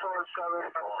 3, 4, and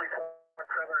 7. 3, 4,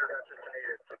 and 7 are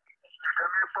designated.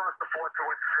 Come here across the 4, 2,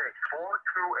 and 6. 4,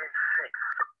 2, and 6.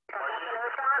 Are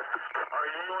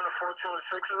you doing the 4, 2, and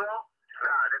 6 as well?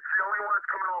 Nah, that's the only one that's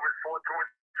coming over is 4, 2, and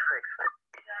 6.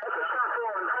 That's a shot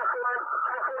for him. 4, 4,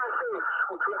 and 2.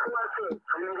 4, 4, and 2.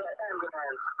 We need an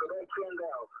ambulance, so they can't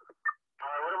go.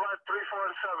 Alright, what about 3, 4,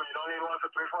 and 7? You don't need one for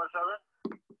 3, 4, and 7?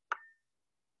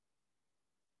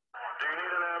 Do you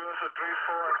need an ambulance for 3,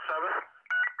 4, and 7?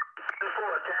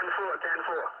 10,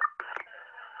 4.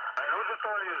 Alright, whose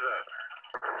authority is that?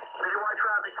 Citywide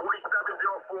traffic,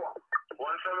 4704. 1704,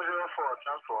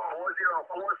 10-4.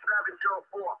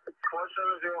 4704.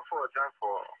 4704,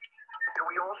 10-4. Do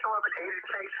we also have an aided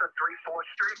case on 3 4th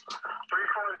Street? 3,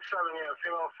 4, and 7, yeah,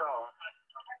 female felon.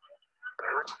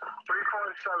 3,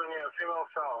 4, and 7, yeah, female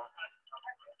felon.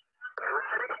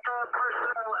 Take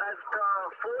personnel at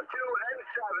 4, 2, and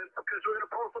 7 because we're going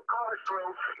to pull some cars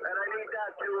through, and I need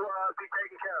that to be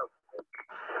taken care of.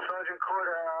 Sergeant Court,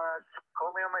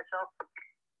 call me on myself.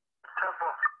 10-4.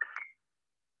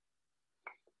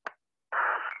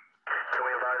 Can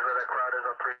we advise where that crowd is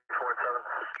on 3, 4, and 7?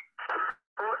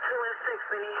 4, 2, and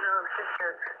 6, we need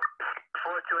 6.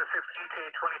 4, 2, and 6, ETA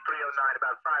 2309,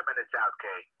 about 5 minutes out,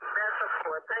 Kate. That's a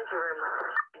 4. Thank you very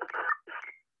much.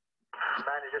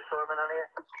 Manager Storman on here?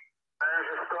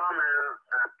 Manager Storman.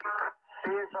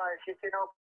 See if she can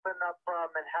open up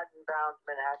Manhattan-bound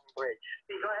Manhattan Bridge.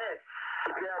 Go ahead.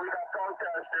 Yeah, we got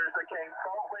protesters that came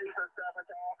both ways on 7th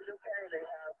Avenue, okay? They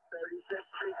have 36th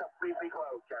Street completely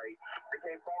closed, okay? They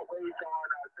came both ways on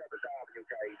 7th Avenue,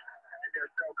 okay? And they're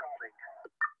still coming.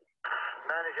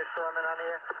 Manager Storman on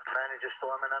here?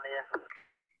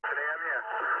 Today I'm here.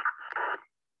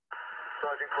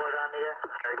 Sergeant Court on here?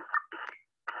 Okay.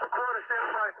 Quarter,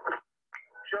 stand by.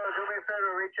 Joe, do me a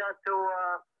favor, reach out to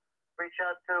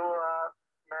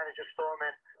Manager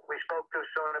Storman. We spoke too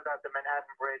soon about the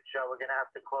Manhattan Bridge. We're going to have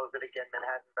to close it again,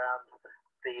 Manhattan-bound.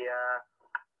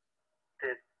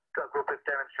 The group of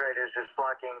demonstrators is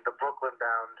blocking the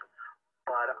Brooklyn-bound,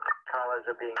 but collars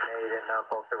are being made in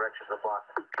both directions of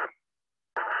blocked.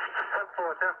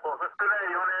 10-4. Today,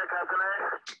 you on air, Captain A?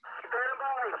 Stand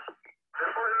by.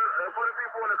 They're putting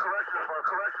people in the corrections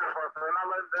buffer. They're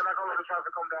not going to let the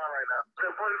traffic come down right now.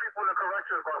 They're putting people in the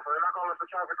corrections buffer. They're not going to let the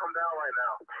traffic come down right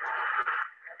now.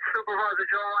 Supervisor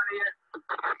Joe on the air.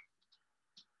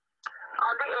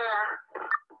 On the air.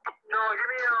 No, give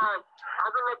me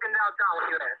I'll be looking downtown with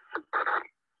you there.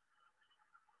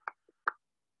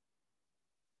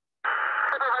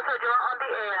 Supervisor Joe on the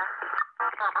air.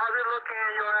 I'll be looking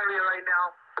in your area right now.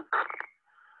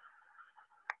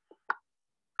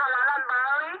 On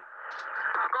Bowery,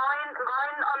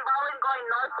 going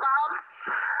northbound.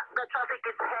 The traffic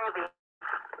is heavy.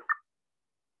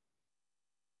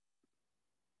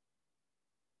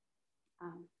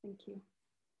 Thank you.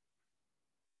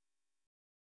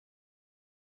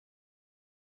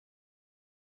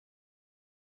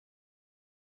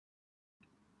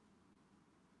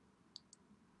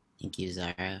 Thank you,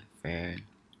 Zahra, for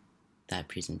that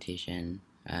presentation.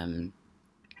 I'm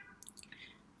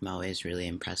always really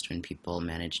impressed when people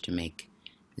manage to make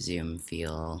Zoom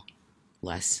feel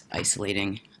less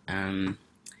isolating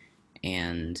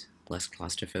and less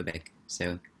claustrophobic.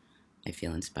 So I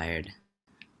feel inspired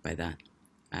by that.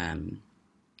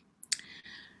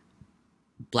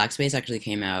 Black Space actually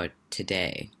came out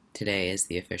today. Today is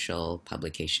the official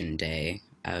publication day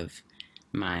of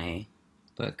my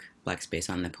book, Black Space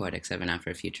on the Poetics of an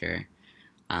Afrofuture.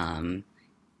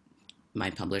 My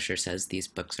publisher says these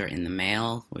books are in the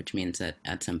mail, which means that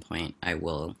at some point I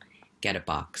will get a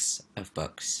box of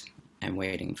books. I'm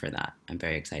waiting for that. I'm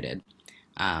very excited.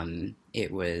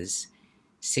 It was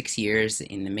 6 years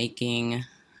in the making.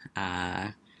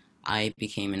 I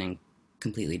became an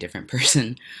completely different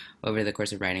person over the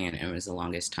course of writing it, and it was the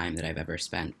longest time that I've ever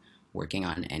spent working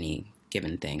on any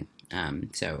given thing.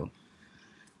 So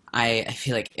I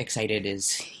feel like excited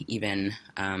is even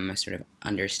a sort of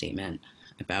understatement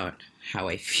about how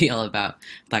I feel about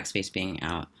Black Space being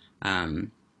out.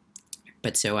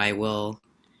 But so I will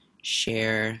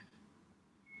share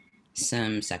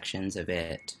some sections of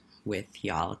it with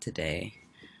y'all today.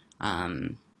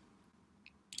 And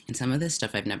some of this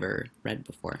stuff I've never read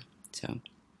before. So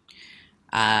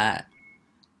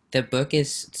the book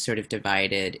is sort of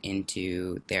divided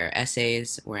into their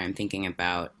essays, where I'm thinking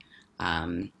about,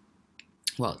 there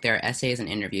are essays and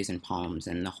interviews and poems,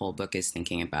 and the whole book is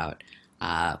thinking about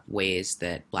ways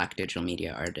that Black digital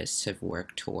media artists have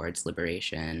worked towards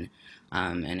liberation.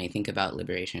 And I think about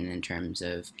liberation in terms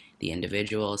of the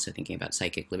individual, so thinking about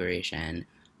psychic liberation,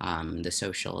 the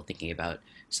social, thinking about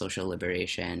social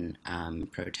liberation,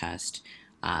 protest,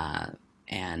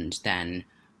 and then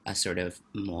a sort of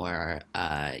more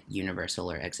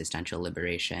universal or existential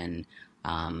liberation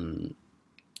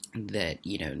that,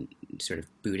 sort of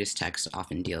Buddhist texts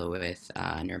often deal with,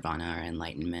 nirvana or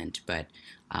enlightenment, but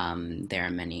there are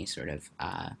many sort of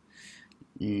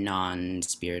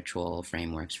non-spiritual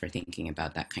frameworks for thinking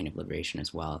about that kind of liberation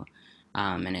as well.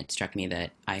 And it struck me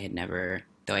that I had never,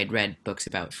 though I'd read books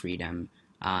about freedom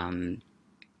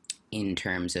in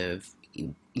terms of,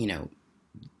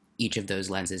 each of those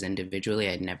lenses individually,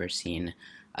 I'd never seen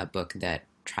a book that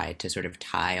tried to sort of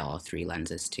tie all three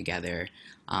lenses together,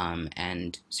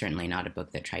 and certainly not a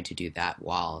book that tried to do that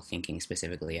while thinking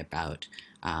specifically about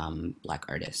Black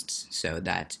artists. So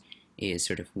that is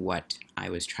sort of what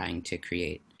I was trying to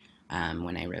create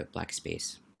when I wrote Black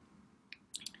Space.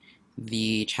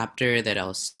 The chapter that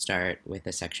I'll start with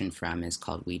a section from is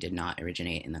called "We Did Not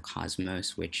Originate in the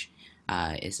Cosmos," which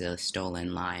is a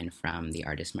stolen line from the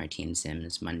artist Martine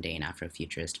Sim's Mundane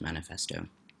Afrofuturist Manifesto.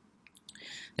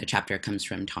 The chapter comes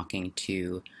from talking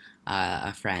to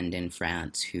a friend in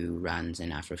France who runs an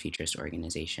Afrofuturist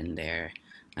organization there,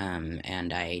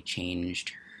 and I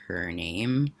changed her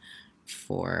name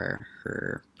for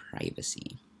her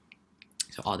privacy.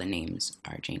 So all the names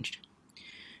are changed.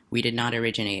 We did not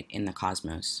originate in the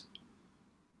cosmos.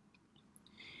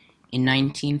 In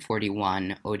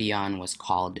 1941, Odion was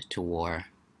called to war.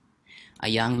 A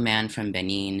young man from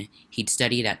Benin, he'd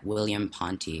studied at William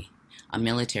Ponty, a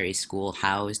military school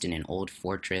housed in an old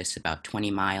fortress about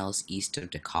 20 miles east of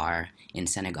Dakar in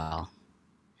Senegal.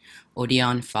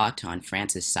 Odion fought on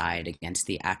France's side against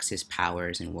the Axis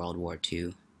powers in World War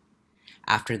II.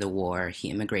 After the war, he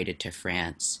immigrated to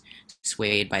France,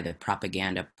 swayed by the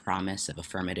propaganda promise of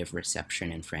affirmative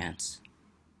reception in France.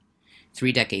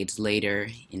 3 decades later,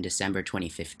 in December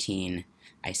 2015,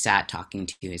 I sat talking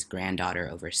to his granddaughter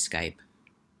over Skype.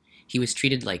 He was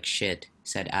treated like shit,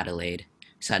 said Adelaide,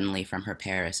 suddenly from her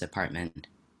Paris apartment.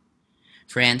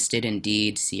 France did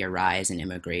indeed see a rise in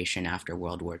immigration after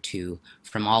World War II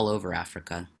from all over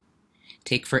Africa.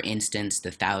 Take, for instance,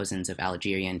 the thousands of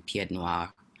Algerian Pieds Noirs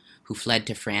who fled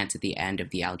to France at the end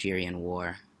of the Algerian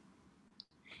War.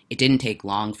 It didn't take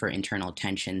long for internal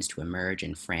tensions to emerge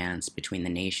in France between the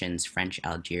nation's French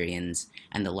Algerians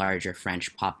and the larger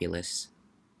French populace.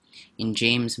 In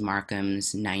James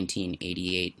Markham's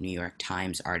 1988 New York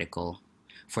Times article,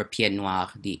 "For Pieds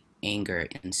Noirs, the anger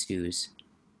ensues,"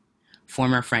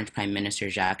 former French Prime Minister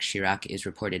Jacques Chirac is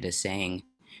reported as saying,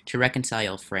 "To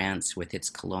reconcile France with its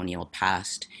colonial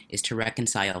past is to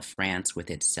reconcile France with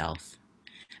itself.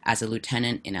 As a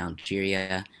lieutenant in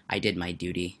Algeria, I did my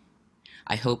duty.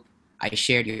 I hope I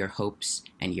shared your hopes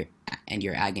and your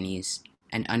agonies,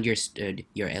 and understood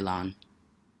your élan."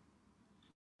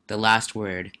 The last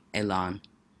word, élan,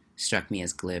 struck me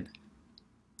as glib.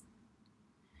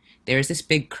 "There is this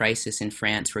big crisis in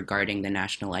France regarding the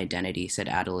national identity," said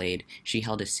Adelaide. She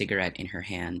held a cigarette in her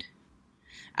hand.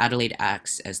 Adelaide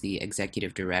acts as the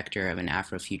executive director of an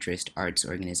Afrofuturist arts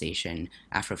organization,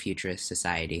 Afrofuturist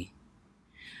Society.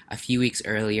 A few weeks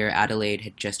earlier, Adelaide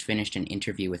had just finished an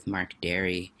interview with Mark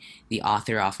Derry, the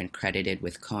author often credited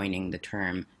with coining the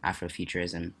term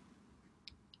Afrofuturism.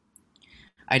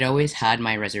 I'd always had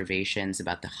my reservations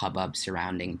about the hubbub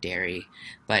surrounding Derry,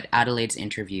 but Adelaide's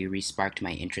interview re-sparked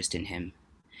my interest in him.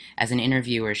 As an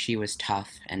interviewer, she was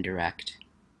tough and direct.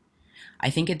 "I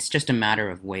think it's just a matter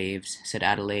of waves," said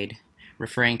Adelaide,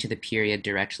 referring to the period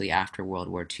directly after World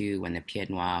War II when the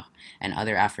Pieds Noirs and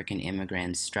other African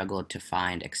immigrants struggled to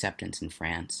find acceptance in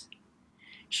France.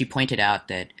 She pointed out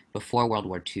that before World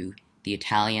War II, the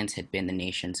Italians had been the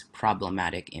nation's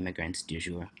problematic immigrants du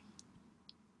jour.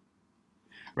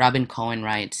 Robin Cohen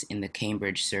writes in the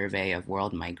Cambridge Survey of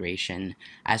World Migration,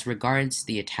 "As regards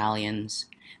the Italians,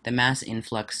 The mass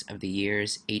influx of the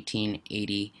years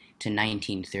 1880 to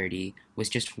 1930 was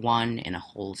just one in a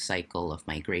whole cycle of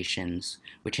migrations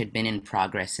which had been in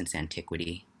progress since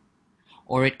antiquity,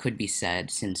 or it could be said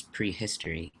since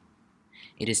prehistory.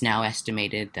 It is now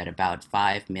estimated that about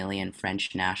 5 million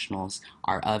French nationals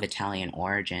are of Italian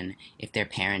origin if their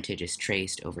parentage is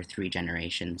traced over 3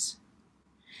 generations.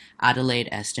 Adelaide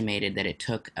estimated that it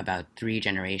took about 3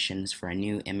 generations for a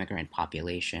new immigrant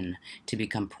population to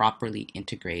become properly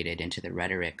integrated into the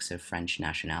rhetorics of French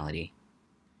nationality.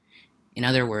 In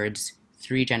other words,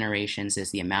 3 generations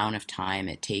is the amount of time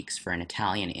it takes for an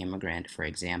Italian immigrant, for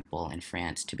example, in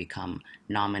France to become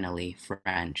nominally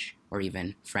French, or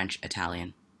even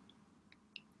French-Italian.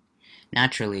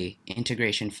 Naturally,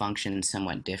 integration functions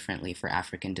somewhat differently for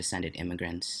African-descended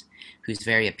immigrants, whose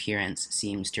very appearance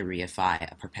seems to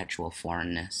reify a perpetual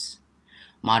foreignness.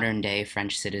 Modern-day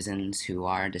French citizens who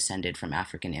are descended from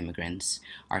African immigrants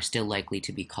are still likely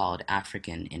to be called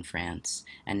African in France,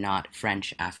 and not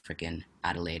French-African,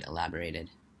 Adelaide elaborated.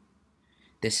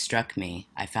 This struck me,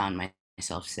 I found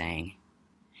myself saying.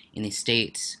 In the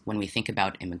States, when we think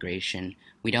about immigration,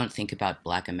 we don't think about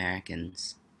Black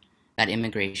Americans. That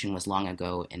immigration was long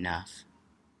ago enough.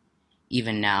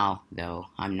 Even now, though,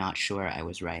 I'm not sure I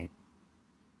was right.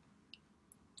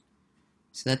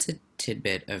 So that's a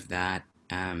tidbit of that.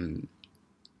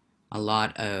 A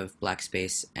lot of Black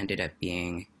space ended up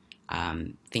being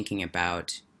thinking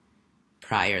about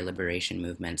prior liberation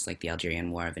movements like the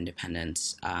Algerian War of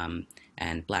Independence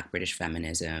and Black British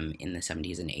feminism in the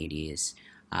 70s and 80s,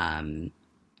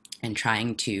 and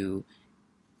trying to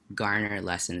garner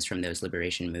lessons from those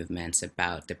liberation movements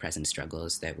about the present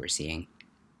struggles that we're seeing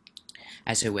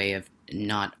as a way of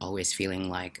not always feeling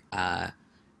like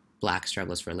Black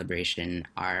struggles for liberation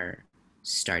are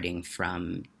starting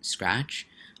from scratch,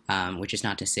 which is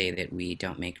not to say that we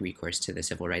don't make recourse to the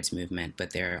civil rights movement,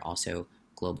 but there are also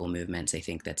global movements, I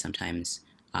think, that sometimes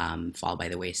fall by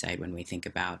the wayside when we think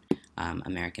about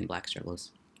American Black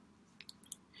struggles.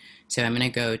 So I'm going to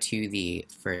go to the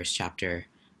first chapter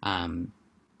and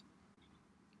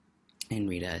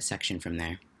read a section from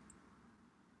there.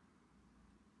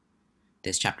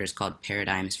 This chapter is called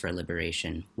Paradigms for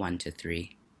Liberation,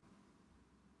 1-3.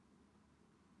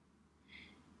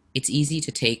 It's easy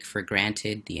to take for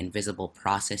granted the invisible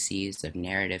processes of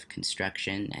narrative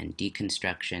construction and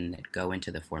deconstruction that go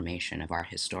into the formation of our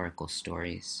historical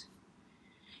stories.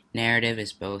 Narrative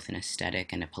is both an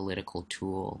aesthetic and a political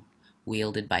tool,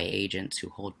 wielded by agents who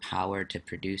hold power to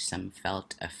produce some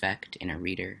felt effect in a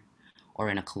reader or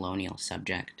in a colonial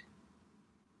subject.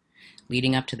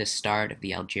 Leading up to the start of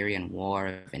the Algerian War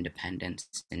of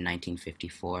Independence in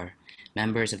 1954,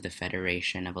 members of the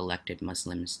Federation of Elected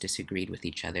Muslims disagreed with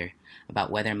each other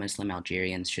about whether Muslim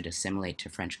Algerians should assimilate to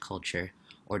French culture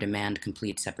or demand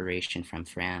complete separation from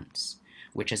France,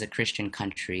 which as a Christian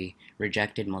country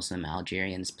rejected Muslim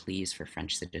Algerians' pleas for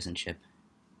French citizenship.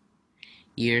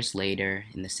 Years later,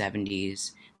 in the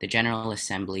 70s, the General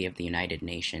Assembly of the United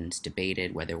Nations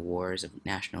debated whether wars of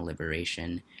national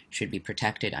liberation should be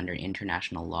protected under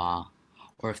international law,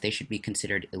 or if they should be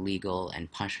considered illegal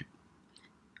and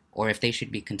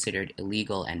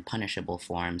punishable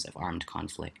forms of armed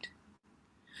conflict.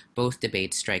 Both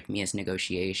debates strike me as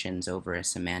negotiations over a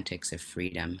semantics of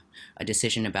freedom, a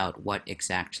decision about what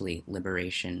exactly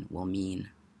liberation will mean.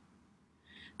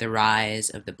 The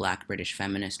rise of the Black British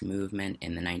feminist movement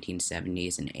in the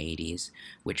 1970s and 80s,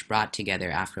 which brought together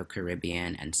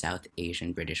Afro-Caribbean and South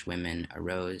Asian British women,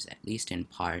 arose, at least in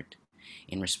part,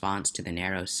 in response to the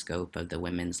narrow scope of the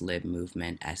women's lib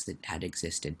movement as it had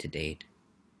existed to date.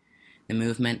 The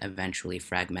movement eventually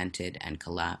fragmented and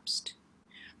collapsed.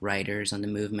 Writers on the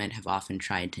movement have often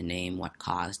tried to name what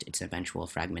caused its eventual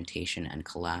fragmentation and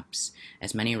collapse,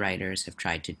 as many writers have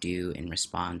tried to do in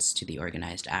response to the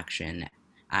organized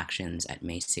actions at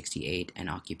May 68 and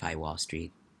Occupy Wall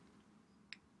Street.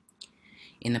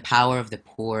 In The Power of the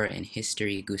Poor in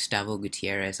History, Gustavo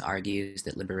Gutierrez argues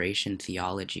that liberation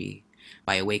theology,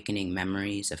 by awakening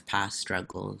memories of past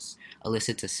struggles,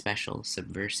 elicits a special,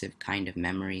 subversive kind of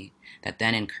memory that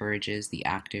then encourages the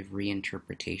active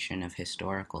reinterpretation of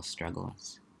historical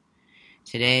struggles.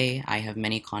 Today, I have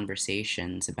many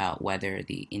conversations about whether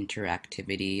the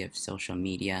interactivity of social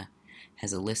media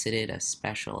has elicited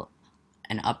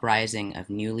an uprising of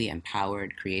newly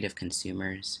empowered creative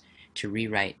consumers to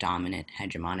rewrite dominant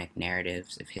hegemonic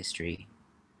narratives of history,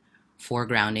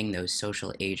 foregrounding those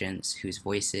social agents whose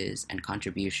voices and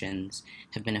contributions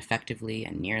have been effectively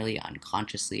and nearly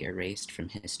unconsciously erased from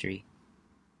history.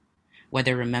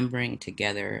 Whether remembering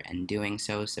together and doing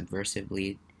so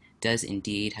subversively does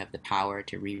indeed have the power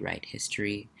to rewrite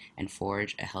history and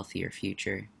forge a healthier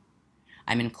future,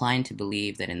 I'm inclined to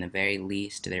believe that in the very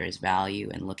least there is value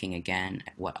in looking again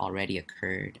at what already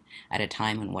occurred at a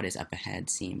time when what is up ahead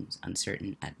seems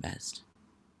uncertain at best.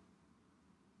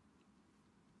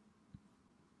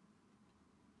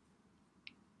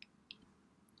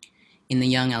 In the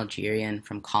young Algerian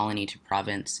from colony to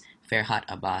province, Ferhat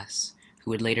Abbas,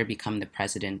 who would later become the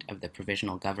president of the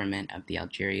provisional government of the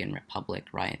Algerian Republic,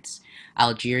 writes,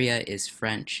 "Algeria is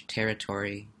French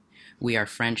territory. We are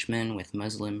Frenchmen with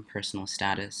Muslim personal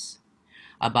status."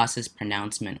 Abbas's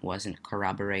pronouncement wasn't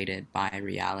corroborated by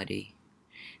reality.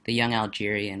 The Young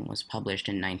Algerian was published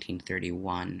in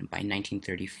 1931. By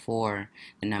 1934,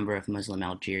 the number of Muslim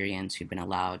Algerians who'd been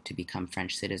allowed to become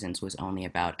French citizens was only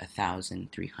about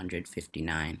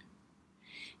 1,359.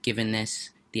 Given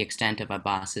this, the extent of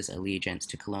Abbas's allegiance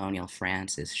to colonial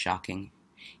France is shocking.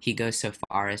 He goes so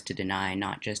far as to deny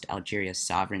not just Algeria's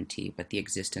sovereignty, but the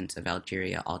existence of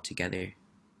Algeria altogether.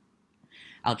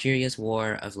 Algeria's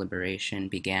War of Liberation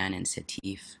began in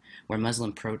Sétif, where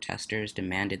Muslim protesters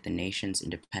demanded the nation's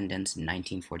independence in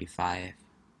 1945.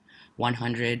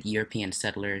 100 European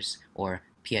settlers, or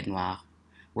pieds noirs,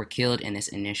 were killed in this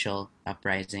initial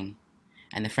uprising,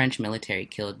 and the French military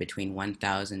killed between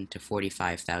 1,000 to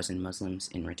 45,000 Muslims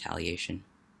in retaliation.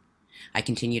 I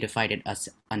continue to find it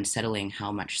unsettling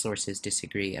how much sources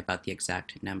disagree about the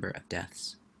exact number of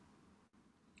deaths.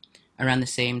 Around the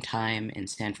same time, in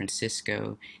San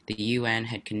Francisco, the UN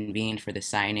had convened for the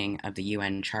signing of the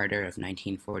UN Charter of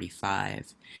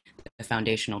 1945, the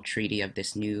foundational treaty of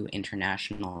this new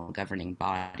international governing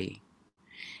body.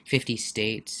 50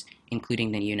 states,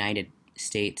 including the United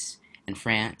States and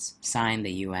France, signed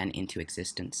the UN into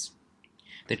existence.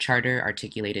 The Charter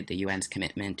articulated the UN's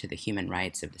commitment to the human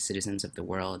rights of the citizens of the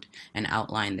world and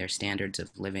outlined their standards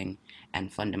of living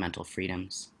and fundamental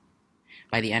freedoms.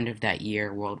 By the end of that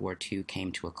year, World War II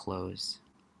came to a close.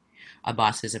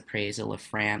 Abbas's appraisal of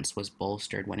France was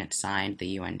bolstered when it signed the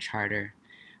UN Charter,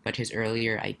 but his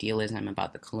earlier idealism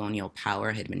about the colonial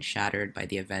power had been shattered by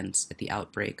the events at the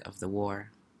outbreak of the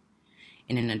war.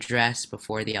 In an address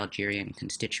before the Algerian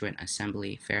Constituent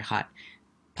Assembly, Ferhat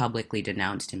publicly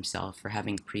denounced himself for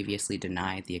having previously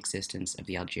denied the existence of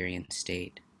the Algerian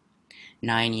state.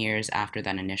 9 years after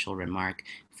that initial remark,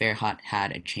 Ferhat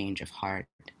had a change of heart,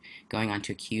 going on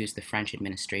to accuse the French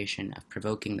administration of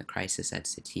provoking the crisis at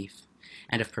Sétif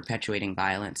and of perpetuating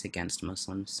violence against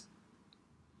Muslims.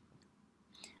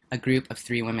 A group of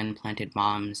 3 women planted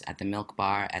bombs at the milk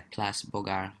bar at Place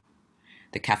Bogar,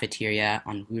 the cafeteria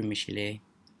on Rue Michelet,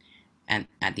 and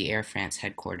at the Air France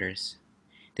headquarters.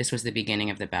 This was the beginning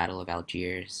of the Battle of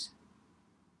Algiers.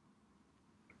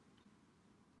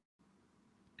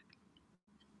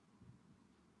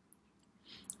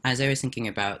 As I was thinking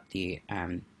about the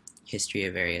history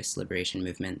of various liberation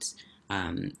movements,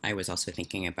 I was also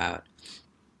thinking about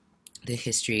the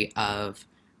history of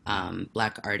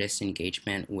Black artists'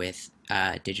 engagement with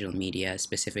digital media,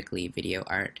 specifically video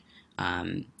art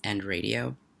and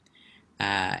radio.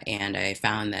 And I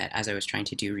found that as I was trying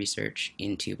to do research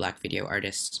into Black video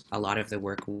artists, a lot of the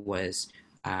work was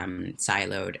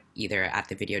siloed either at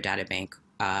the Video Data Bank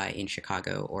in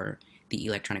Chicago or the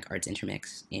Electronic Arts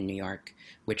Intermix in New York,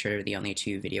 which are the only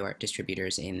 2 video art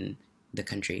distributors in the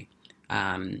country.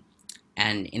 And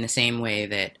in the same way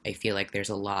that I feel like there's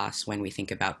a loss when we think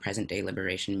about present-day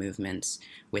liberation movements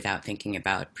without thinking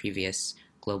about previous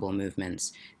global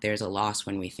movements, there's a loss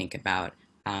when we think about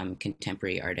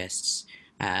contemporary artists.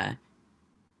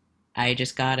 I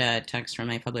just got a text from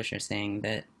my publisher saying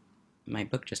that my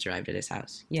book just arrived at his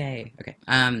house. Yay. Okay.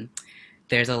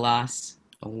 There's a loss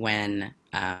when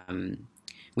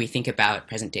we think about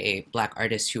present-day Black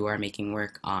artists who are making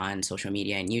work on social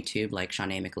media and YouTube, like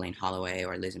Shanae McElwain Holloway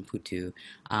or Liz Mputu,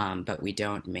 but we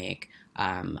don't make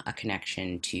a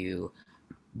connection to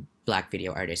Black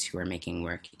video artists who are making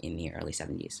work in the early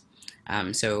 70s.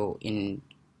 So in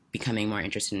becoming more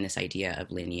interested in this idea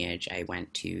of lineage, I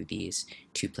went to these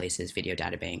 2 places, Video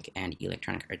Data Bank and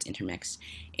Electronic Arts Intermix,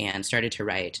 and started to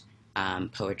write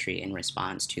poetry in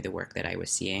response to the work that I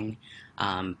was seeing,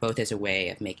 both as a way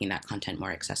of making that content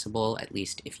more accessible. At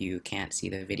least if you can't see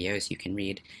the videos, you can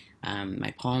read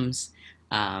my poems,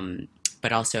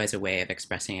 but also as a way of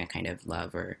expressing a kind of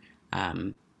love or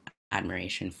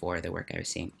admiration for the work I was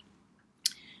seeing.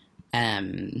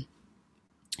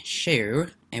 So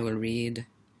I will read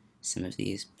some of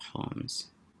these poems.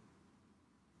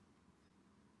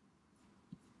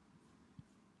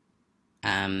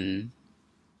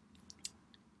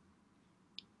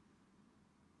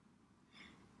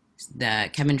 The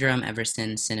Kevin Jerome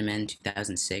Everson, Cinnamon,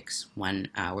 2006, 1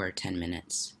 hour, 10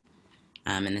 minutes.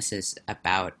 And this is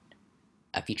about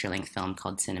a feature-length film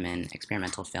called Cinnamon,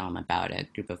 experimental film about a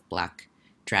group of Black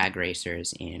drag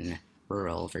racers in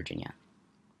rural Virginia.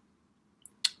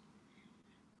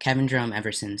 Kevin Jerome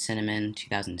Everson, Cinnamon,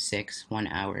 2006, 1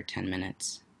 hour, 10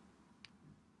 minutes.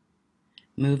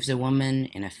 Moves a woman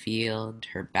in a field,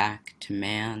 her back to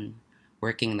man,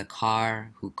 working the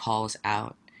car, who calls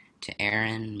out to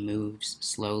Aaron, moves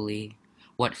slowly.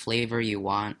 What flavor you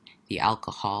want, the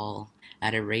alcohol.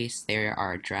 At a race there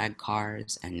are drag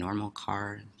cars and normal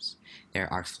cars.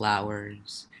 There are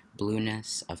flowers,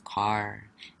 blueness of car,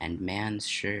 and man's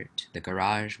shirt, the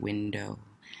garage window,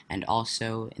 and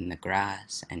also in the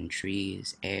grass and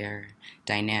trees, air,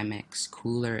 dynamics,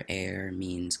 cooler air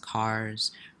means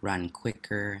cars, run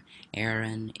quicker,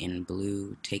 Aaron in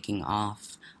blue taking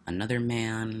off, another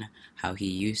man, how he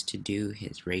used to do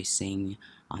his racing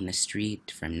on the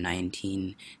street from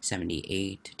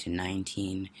 1978 to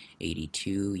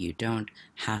 1982. You don't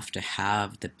have to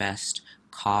have the best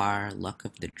car, luck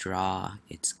of the draw,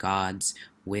 it's God's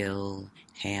will,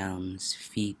 hands,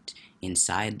 feet,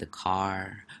 inside the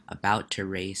car, about to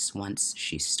race once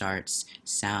she starts,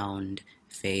 sound,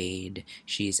 fade,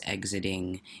 she's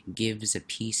exiting, gives a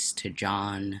piece to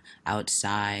John,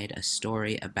 outside, a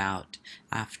story about,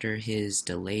 after his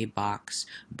delay box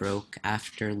broke,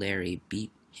 after Larry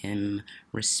beat him,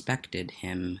 respected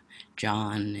him.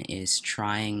 John is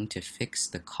trying to fix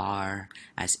the car.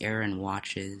 As Aaron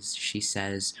watches, she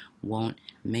says, won't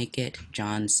make it.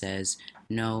 John says,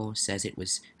 no, says it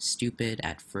was stupid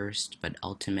at first, but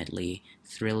ultimately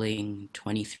thrilling.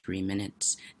 23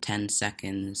 minutes, 10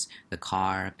 seconds, the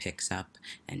car picks up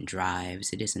and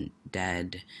drives. It isn't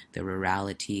dead. The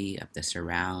rurality of the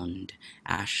surround.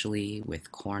 Ashley,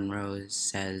 with cornrows,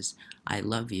 says, I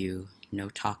love you. No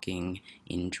talking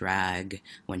in drag.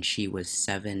 When she was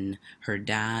 7, her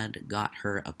dad got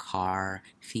her a car,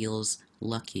 feels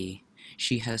lucky.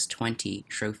 She has 20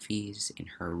 trophies in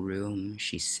her room.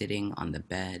 She's sitting on the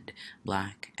bed,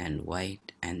 black and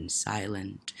white and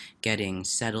silent, getting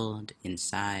settled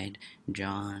inside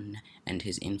John, and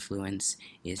his influence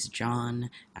is John,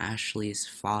 Ashley's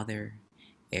father,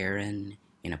 Aaron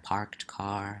in a parked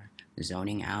car,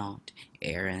 zoning out.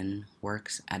 Aaron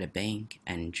works at a bank,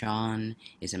 and John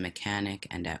is a mechanic,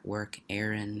 and at work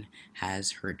Aaron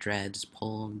has her dreads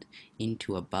pulled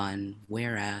into a bun,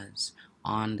 whereas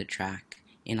on the track,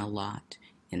 in a lot,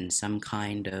 in some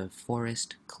kind of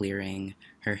forest clearing,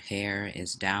 her hair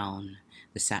is down,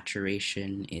 the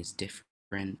saturation is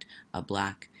different, a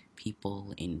black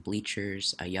people in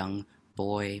bleachers, a young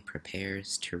boy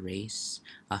prepares to race,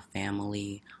 a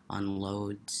family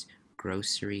unloads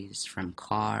groceries from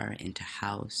car into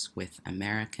house with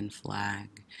American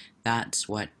flag. That's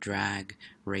what drag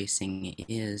racing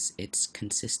is, its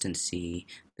consistency,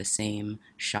 the same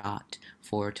shot,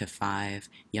 4 to 5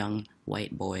 young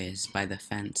white boys by the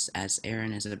fence as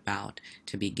Aaron is about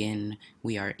to begin.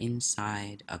 We are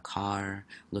inside a car,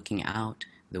 looking out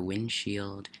the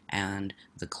windshield and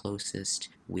the closest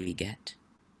we get.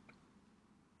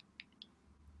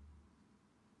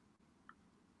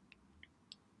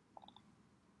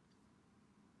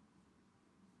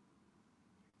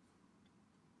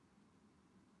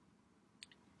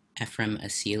 Ephraim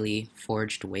Asili,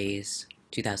 Forged Ways,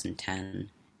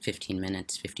 2010, 15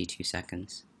 minutes, 52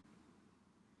 seconds.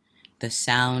 The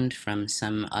sound from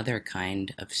some other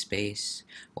kind of space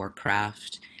or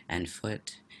craft and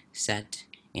foot set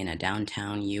in a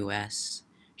downtown US,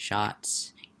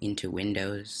 shots into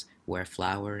windows where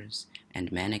flowers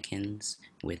and mannequins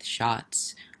with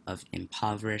shots of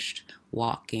impoverished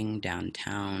walking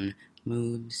downtown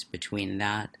moves between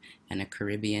that and a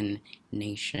Caribbean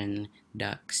nation,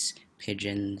 ducks,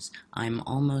 pigeons. I'm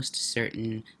almost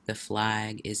certain the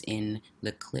flag is in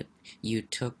the clip you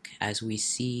took as we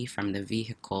see from the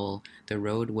vehicle the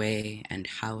roadway and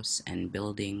house and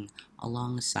building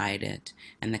alongside it,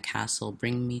 and the castle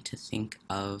bring me to think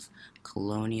of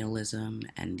colonialism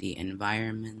and the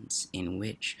environments in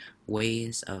which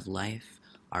ways of life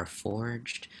are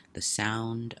forged, the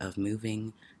sound of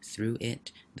moving through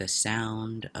it, the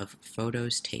sound of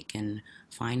photos taken,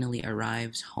 finally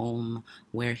arrives home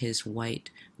where his white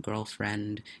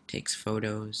girlfriend takes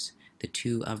photos. The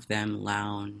two of them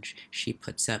lounge. She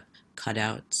puts up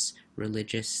cutouts,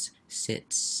 religious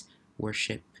sits,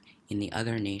 worship in the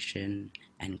other nation,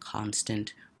 and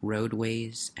constant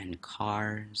roadways and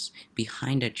cars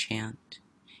behind a chant.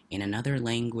 In another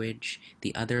language,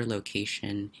 the other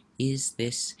location is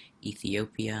this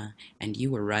Ethiopia, and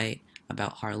you were right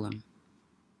about Harlem.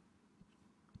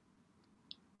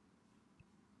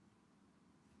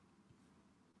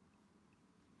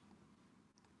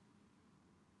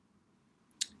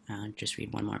 Just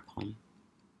read one more poem.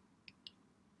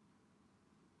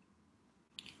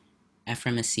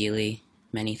 Ephraim Asili,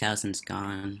 Many Thousands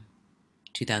Gone,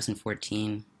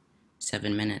 2014,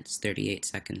 7 minutes, 38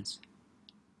 seconds.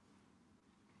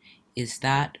 Is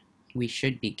that we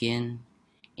should begin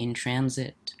in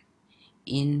transit,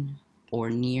 in or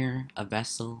near a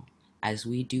vessel, as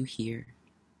we do here,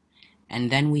 and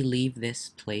then we leave this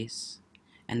place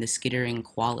and the skittering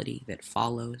quality that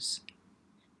follows.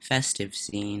 Festive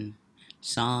scene,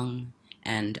 song,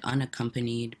 and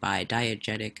unaccompanied by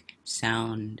diegetic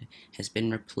sound has been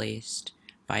replaced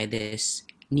by this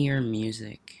near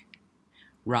music,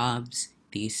 robs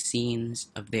these scenes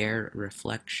of their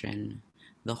reflection,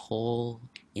 the whole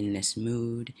in this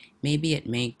mood. Maybe it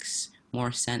makes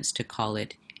more sense to call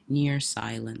it near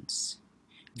silence.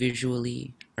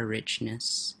 Visually, a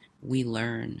richness. We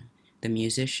learn. The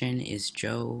musician is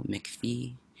Joe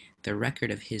McPhee. The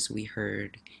record of his we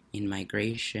heard in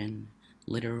Migration,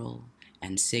 literal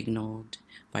and signaled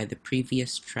by the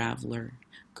previous traveler,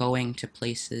 going to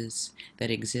places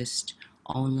that exist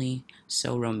only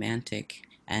so romantic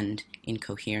and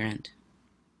incoherent.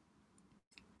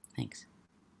 Thanks.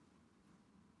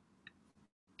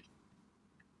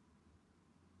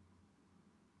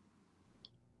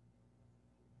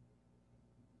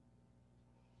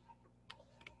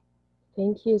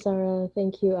 Thank you, Zahra.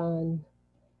 Thank you, An.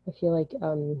 I feel like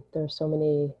there are so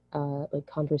many like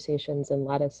conversations and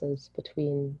lattices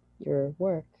between your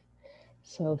work.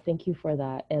 So thank you for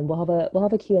that. And we'll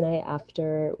have a Q&A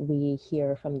after we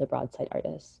hear from the Broadside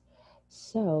artists.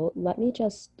 So let me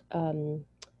just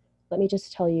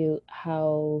tell you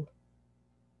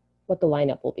what the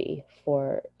lineup will be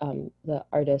for the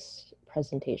artists'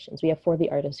 presentations. We have 4 of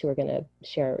the artists who are going to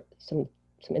share some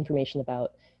information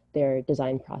about their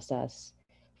design process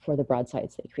for the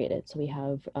broadsides they created. So we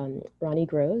have Ronnie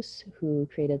Gross, who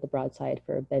created the broadside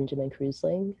for Benjamin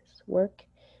Cruisling's work.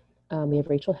 We have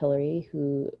Rachel Hillary,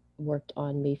 who worked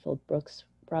on Mayfield Brooks'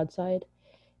 broadside.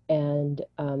 And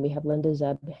we have Linda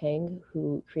Zeb Heng,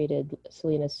 who created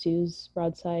Selena Sue's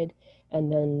broadside.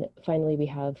 And then finally, we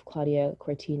have Claudia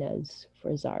Cortinez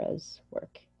for Zahra's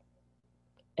work.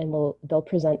 And they'll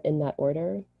present in that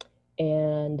order.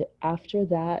 And after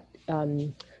that,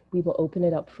 we will open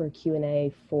it up for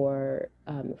Q&A for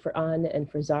An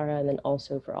and for Zahra, and then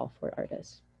also for all 4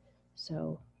 artists.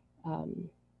 So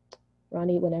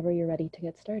Ronnie, whenever you're ready to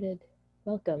get started,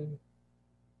 welcome.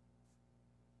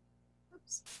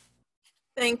 Oops.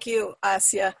 Thank you,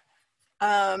 Asiya.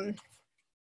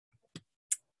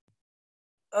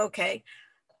 Okay.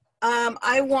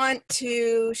 I want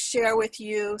to share with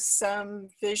you some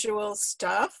visual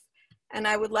stuff, and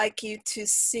I would like you to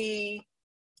see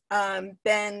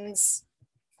Ben's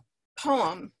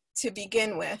poem to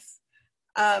begin with,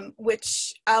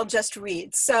 which I'll just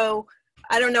read. So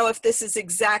I don't know if this is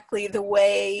exactly the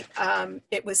way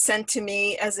it was sent to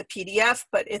me as a PDF,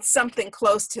 but it's something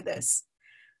close to this.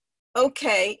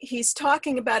 Okay, he's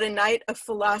talking about a night of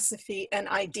philosophy and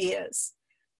ideas.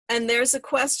 And there's a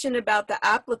question about the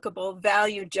applicable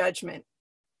value judgment.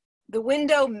 The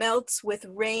window melts with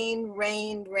rain,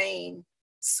 rain, rain.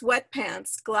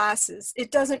 Sweatpants, glasses,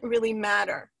 it doesn't really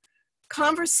matter.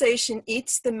 Conversation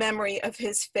eats the memory of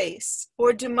his face,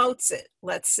 or demotes it,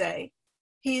 let's say.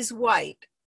 He's white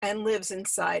and lives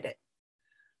inside it.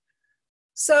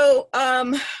 So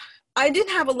I didn't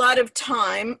have a lot of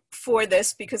time for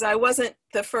this because I wasn't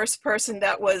the first person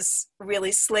that was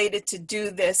really slated to do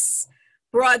this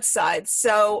broadside.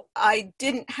 So I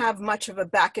didn't have much of a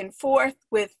back and forth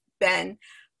with Ben.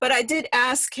 But I did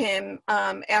ask him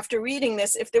after reading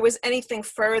this if there was anything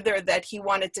further that he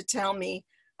wanted to tell me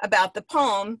about the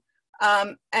poem.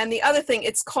 And the other thing,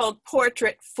 it's called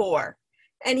Portrait 4.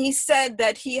 And he said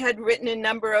that he had written a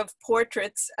number of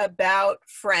portraits about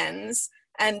friends,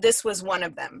 and this was one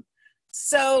of them.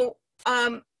 So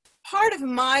part of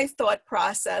my thought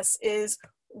process is,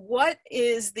 what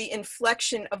is the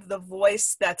inflection of the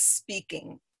voice that's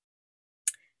speaking?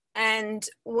 And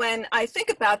when I think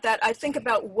about that, I think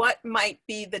about what might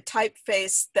be the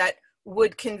typeface that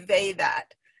would convey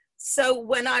that. So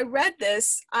when I read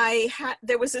this,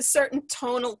 there was a certain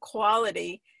tonal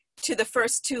quality to the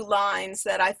first 2 lines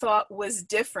that I thought was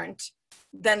different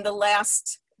than the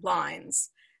last lines.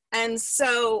 And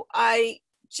so I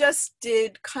just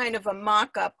did kind of a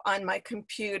mock-up on my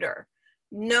computer,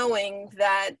 knowing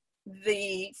that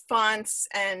the fonts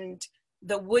and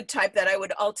the wood type that I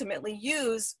would ultimately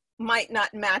use might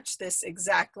not match this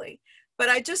exactly. But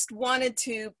I just wanted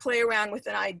to play around with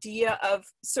an idea of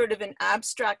sort of an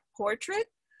abstract portrait.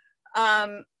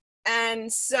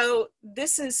 And so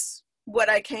this is what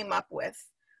I came up with,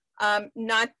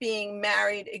 not being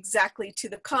married exactly to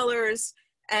the colors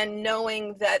and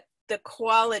knowing that the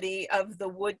quality of the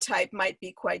wood type might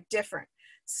be quite different.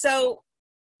 So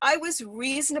I was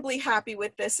reasonably happy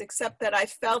with this, except that I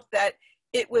felt that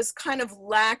it was kind of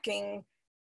lacking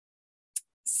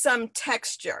some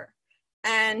texture.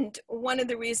 And one of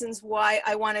the reasons why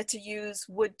I wanted to use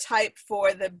wood type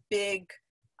for the big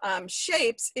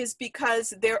shapes is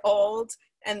because they're old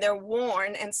and they're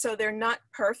worn, and so they're not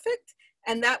perfect,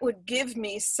 and that would give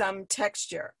me some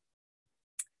texture.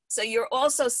 So you're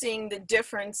also seeing the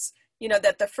difference, you know,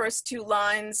 that the first two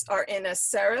lines are in a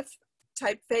serif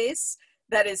typeface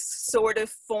that is sort of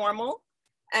formal,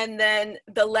 and then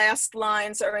the last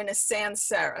lines are in a sans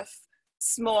serif,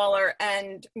 smaller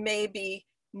and maybe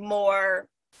more,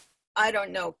 I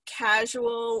don't know,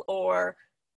 casual or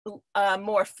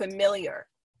more familiar.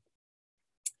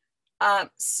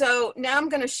 So now I'm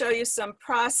going to show you some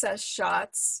process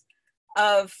shots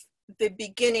of the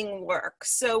beginning work.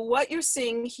 So what you're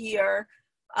seeing here,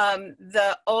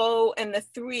 the O and the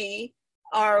 3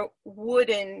 are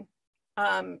wooden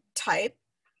type,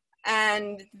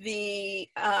 and the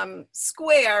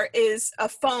square is a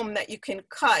foam that you can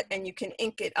cut and you can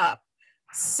ink it up.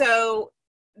 So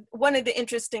one of the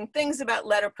interesting things about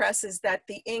letterpress is that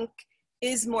the ink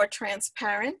is more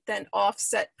transparent than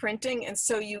offset printing, and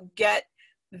so you get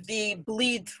the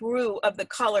bleed through of the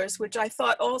colors, which I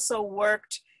thought also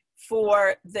worked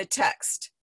for the text.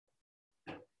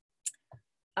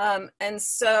 And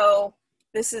so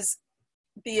this is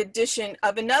the addition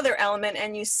of another element,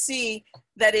 and you see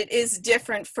that it is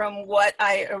different from what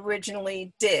I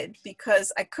originally did,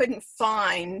 because I couldn't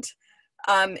find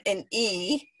an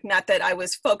E, not that I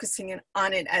was focusing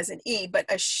on it as an E, but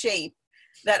a shape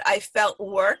that I felt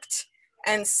worked.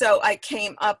 And so I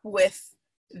came up with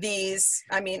these,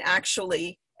 I mean,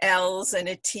 actually L's and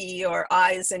a T or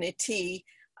I's and a T,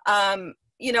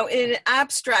 you know, in an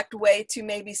abstract way to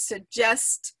maybe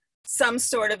suggest some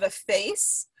sort of a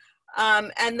face.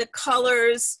 And the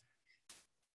colors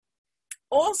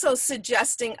also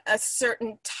suggesting a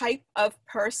certain type of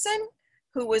person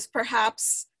who was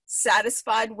perhaps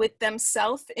satisfied with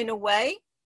themselves in a way.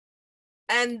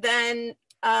 And then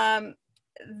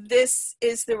this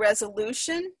is the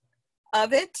resolution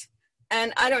of it.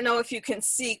 And I don't know if you can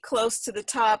see close to the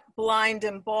top, blind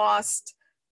embossed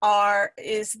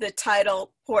is the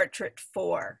title Portrait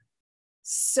 4.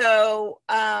 So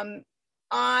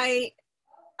I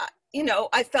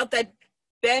felt that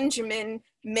Benjamin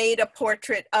made a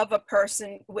portrait of a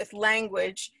person with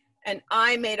language, and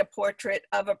I made a portrait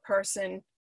of a person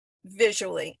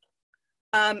visually.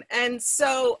 And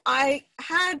so I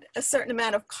had a certain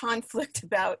amount of conflict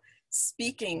about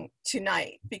speaking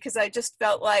tonight, because I just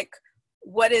felt like,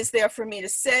 what is there for me to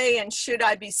say, and should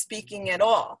I be speaking at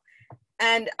all?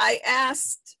 And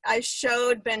I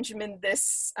showed Benjamin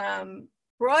this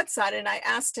broadside, and I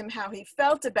asked him how he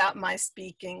felt about my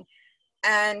speaking.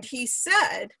 And he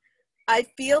said, I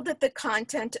feel that the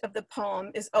content of the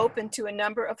poem is open to a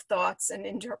number of thoughts and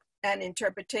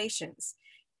interpretations,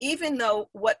 even though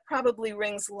what probably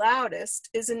rings loudest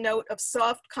is a note of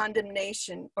soft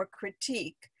condemnation or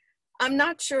critique. I'm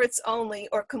not sure it's only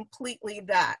or completely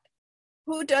that.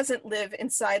 Who doesn't live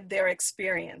inside their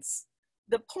experience?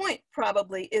 The point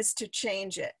probably is to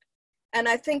change it. And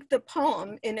I think the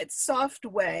poem, in its soft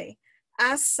way,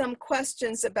 asks some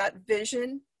questions about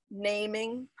vision,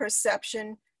 naming,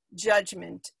 perception,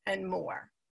 judgment, and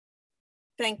more.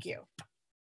 Thank you.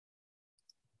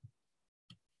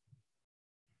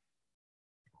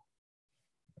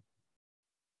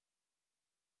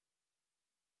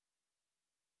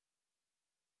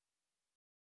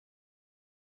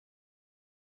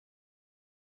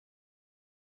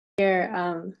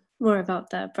 Hear more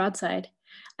about the broadside.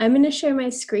 I'm going to share my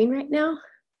screen right now.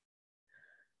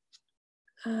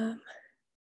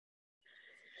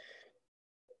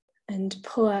 And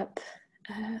pull up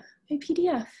my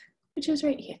PDF, which is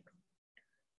right here.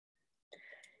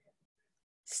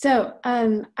 So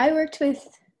I worked with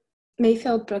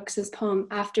Mayfield Brooks's poem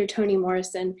After Toni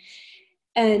Morrison,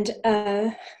 and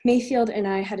Mayfield and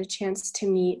I had a chance to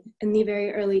meet in the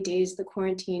very early days of the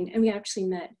quarantine, and we actually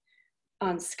met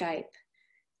on Skype.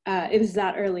 It was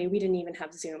that early, we didn't even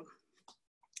have Zoom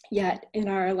yet in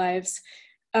our lives.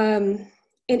 And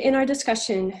in our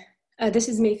discussion, this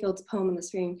is Mayfield's poem on the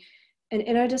screen, and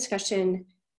in our discussion,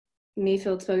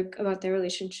 Mayfield spoke about their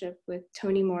relationship with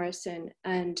Toni Morrison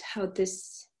and how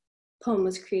this poem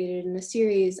was created in a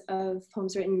series of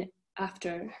poems written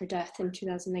after her death in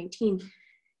 2019.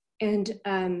 And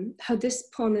how this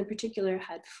poem in particular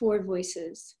had 4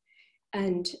 voices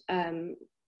and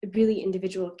really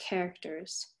individual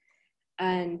characters.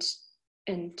 And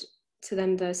to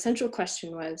them, the central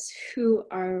question was, who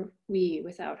are we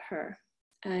without her?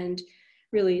 And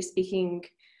really speaking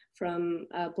from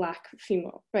a Black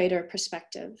female writer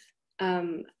perspective.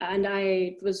 And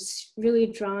I was really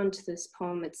drawn to this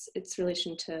poem, its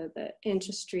relation to the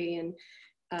ancestry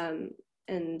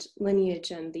and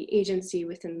lineage and the agency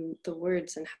within the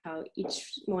words, and how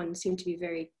each one seemed to be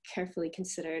very carefully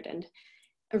considered. And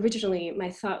originally my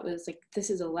thought was like,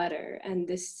 this is a letter, and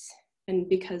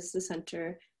because the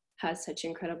center has such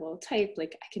incredible type,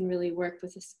 like I can really work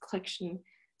with this collection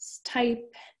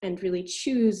type and really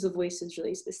choose the voices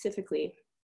really specifically.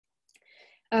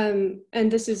 And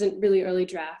this isn't really early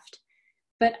draft,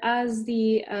 but as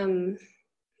the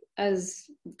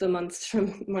months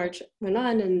from March went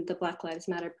on and the Black Lives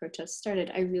Matter protests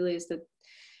started, I realized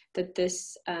that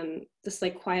this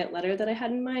like quiet letter that I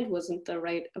had in mind wasn't the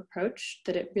right approach,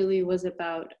 that it really was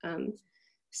about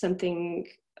something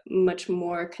much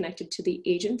more connected to the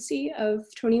agency of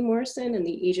Toni Morrison and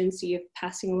the agency of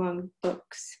passing along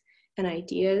books and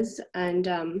ideas. And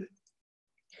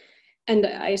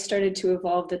I started to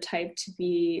evolve the type to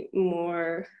be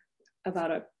more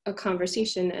about a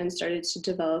conversation, and started to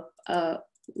develop a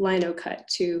lino cut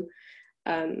to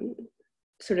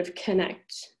sort of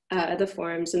connect the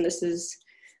forms. And this is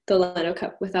the lino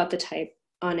cut without the type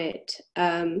on it.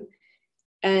 And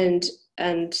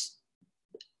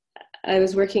I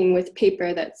was working with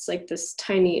paper that's like this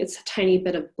it's a tiny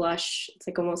bit of blush. It's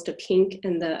like almost a pink,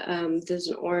 and there's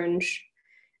an orange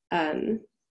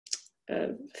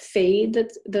fade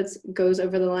that goes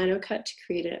over the lino cut to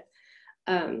create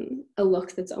a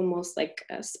look that's almost like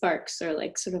sparks, or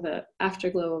like sort of a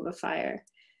afterglow of a fire.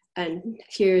 And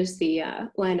here's the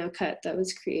lino cut that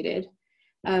was created.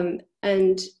 And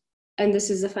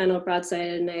this is the final broadside,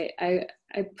 and I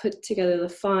put together the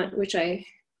font, which I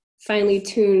finally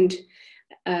tuned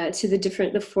to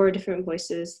the 4 different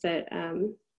voices that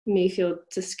Mayfield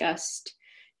discussed,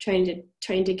 trying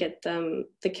to get them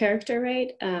the character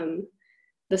right,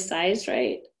 the size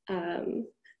right,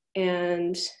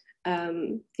 and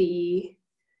the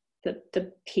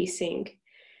pacing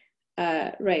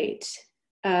right.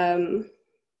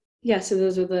 Yeah, so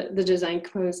those are the design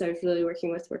components I was really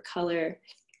working with, were color,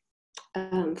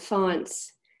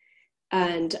 fonts,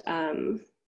 and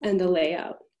the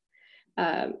layout.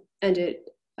 And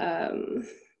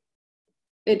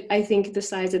I think the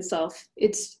size itself,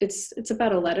 it's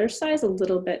about a letter size, a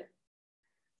little bit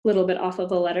off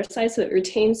of a letter size, so it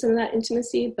retains some of that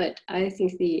intimacy, but I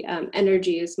think the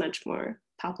energy is much more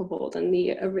palpable than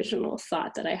the original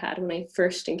thought that I had when I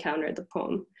first encountered the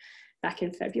poem back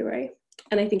in February.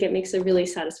 And I think it makes a really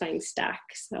satisfying stack.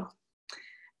 So,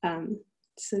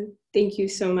 so thank you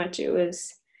so much. It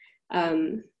was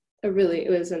it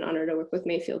was an honor to work with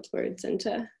Mayfield's words and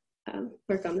to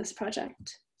work on this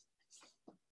project.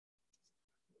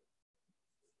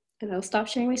 And I'll stop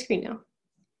sharing my screen now.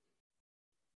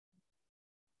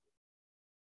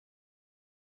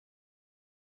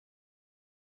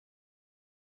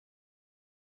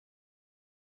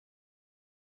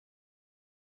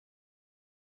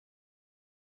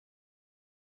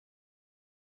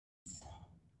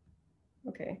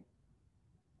 Okay,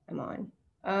 I'm on.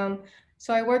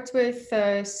 So I worked with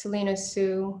Selena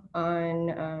Sue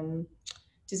on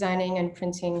designing and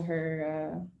printing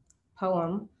her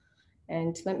poem.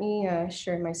 And let me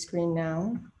share my screen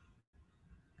now,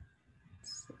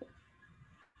 so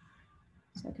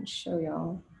I can show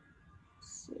y'all.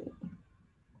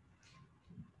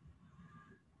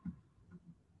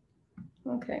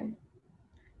 Okay,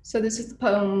 so this is the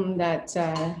poem that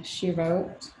she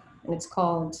wrote, and it's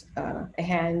called A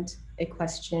Hand, a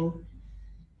Question.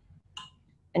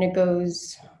 And it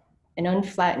goes: an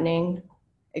unflattening,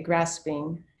 a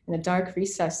grasping, in the dark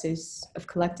recesses of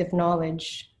collective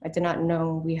knowledge I did not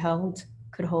know we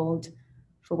could hold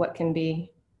for what can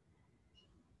be.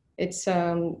 It's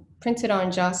printed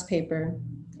on joss paper,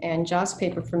 and joss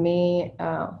paper for me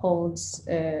holds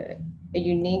a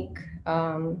unique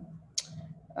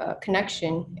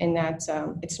connection in that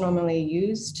it's normally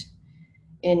used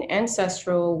in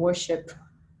ancestral worship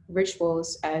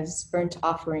rituals as burnt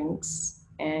offerings.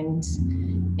 And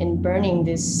in burning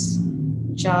this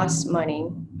joss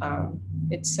money,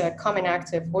 it's a common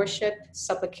act of worship,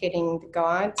 supplicating the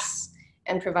gods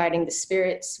and providing the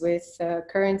spirits with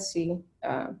currency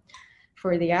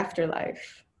for the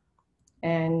afterlife.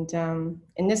 And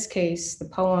in this case, the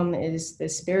poem is the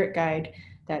spirit guide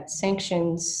that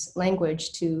sanctions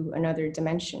language to another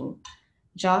dimension.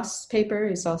 Joss paper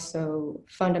is also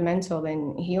fundamental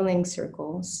in healing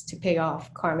circles to pay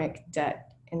off karmic debt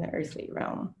in the earthly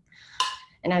realm.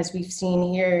 And as we've seen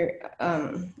here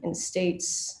in the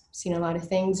States, seen a lot of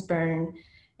things burn,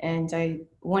 and I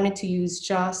wanted to use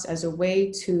joss as a way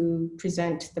to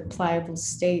present the pliable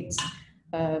states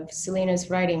of Selena's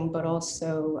writing, but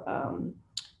also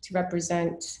to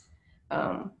represent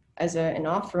as an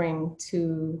offering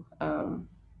to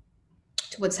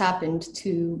what's happened,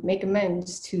 to make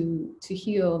amends, to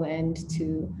heal, and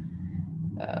to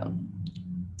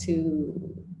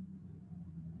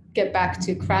get back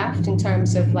to craft in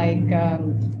terms of like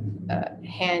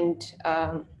hand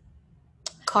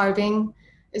carving,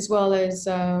 as well as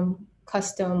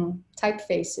custom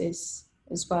typefaces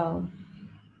as well.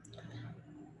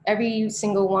 Every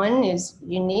single one is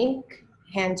unique,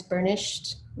 hand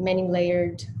burnished, many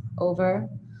layered over.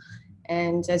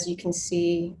 And as you can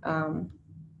see,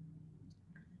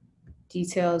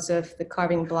 details of the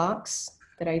carving blocks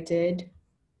that I did.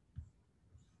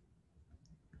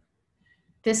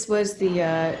 This was the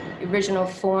original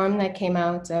form that came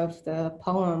out of the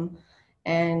poem.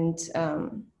 And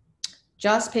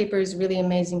joss paper is really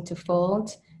amazing to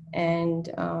fold, and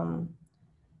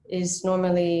is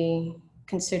normally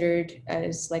considered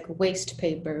as like waste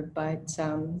paper, but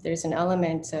there's an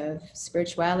element of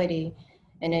spirituality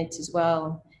in it as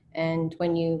well. And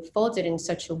when you fold it in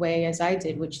such a way as I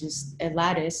did, which is a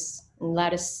lattice, and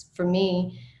lattice for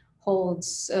me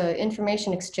holds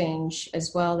information exchange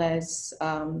as well as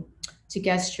to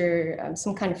gesture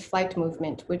some kind of flight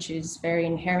movement, which is very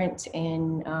inherent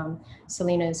in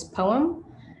Selena's poem,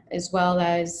 as well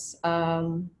as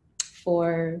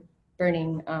for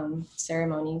burning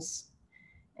ceremonies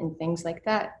and things like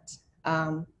that.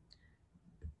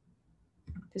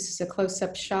 This is a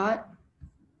close-up shot.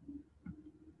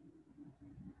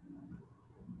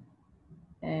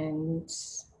 And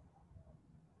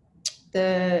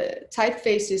the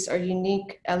typefaces are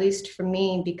unique, at least for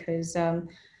me, because I'm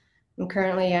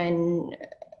currently on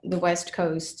the West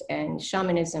Coast, and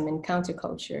shamanism and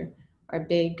counterculture are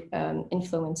big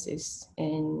influences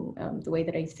in the way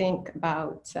that I think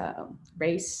about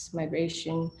race,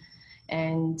 migration,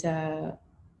 and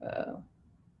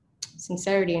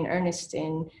sincerity and earnest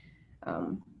in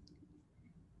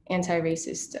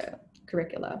anti-racist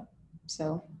curricula.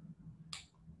 So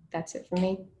that's it for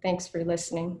me. Thanks for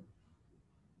listening.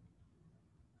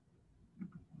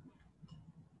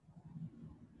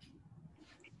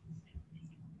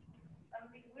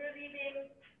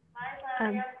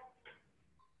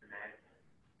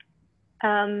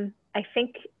 I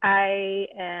think I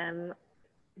am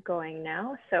going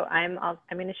now, so I'm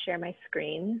going to share my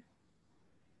screen.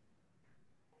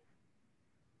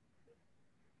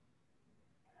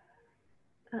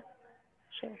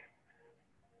 Share.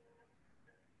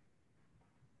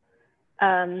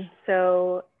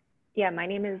 So yeah, my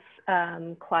name is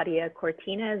Claudia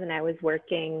Cortinez, and I was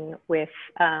working with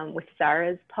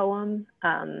Zahra's poem,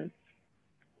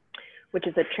 which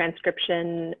is a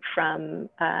transcription from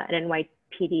an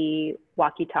NYPD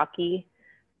walkie-talkie.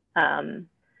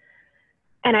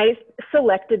 And I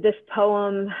selected this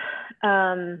poem.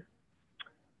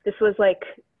 This was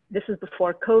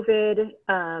before COVID.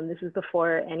 This was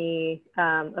before any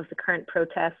of the current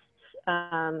protests,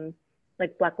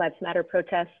 like Black Lives Matter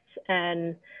protests.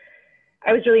 And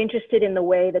I was really interested in the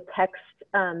way the text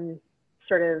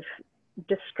sort of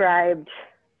described,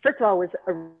 first of all, was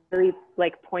a really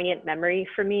like poignant memory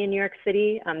for me in New York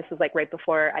City. This was like right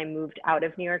before I moved out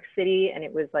of New York City, and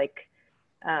it was like,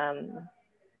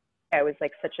 it was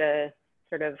like such a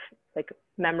sort of like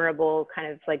memorable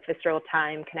kind of like visceral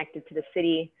time connected to the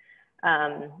city.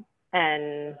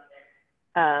 And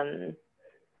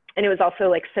it was also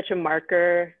like such a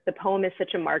marker. The poem is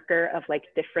such a marker of like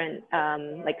different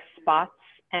like spots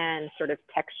and sort of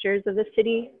textures of the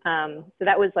city. So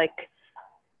that was like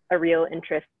a real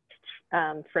interest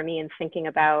for me in thinking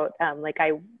about, like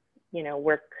I,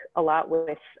 work a lot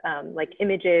with like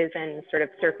images and sort of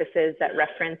surfaces that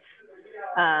reference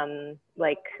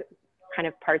like kind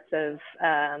of parts of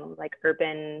like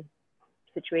urban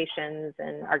situations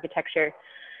and architecture.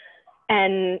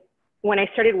 And when I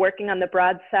started working on the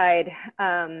Broadside,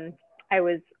 I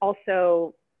was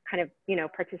also kind of,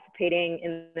 participating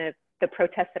in the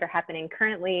protests that are happening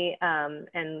currently,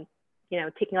 and,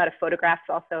 taking a lot of photographs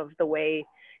also of the way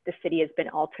the city has been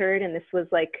altered. And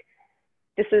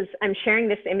I'm sharing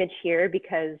this image here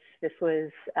because this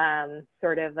was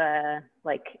sort of a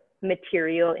like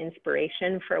material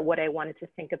inspiration for what I wanted to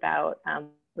think about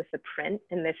with the print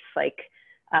in this like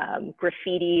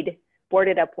graffitied,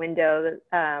 boarded up window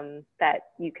that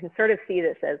you can sort of see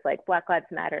that says like Black Lives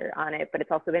Matter on it, but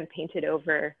it's also been painted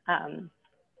over. And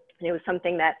it was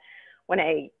something that when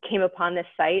I came upon this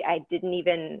site, I didn't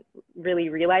even really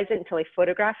realize it until I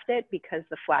photographed it, because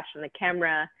the flash on the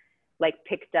camera like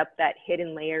picked up that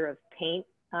hidden layer of paint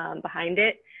behind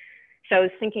it. So I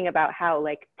was thinking about how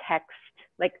like text,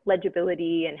 like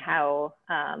legibility, and how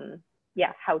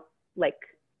yeah, how like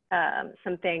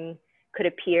something could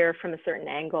appear from a certain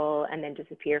angle and then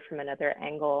disappear from another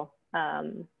angle.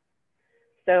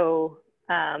 So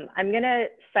I'm gonna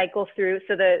cycle through.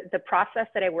 So the process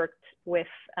that I worked with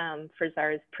for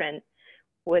Zahra's print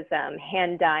was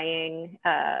hand dyeing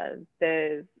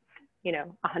the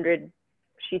 100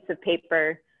 sheets of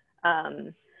paper.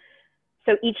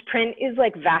 So each print is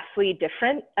like vastly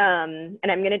different, and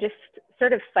I'm gonna just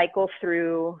sort of cycle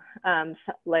through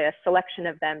like a selection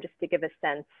of them just to give a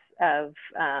sense of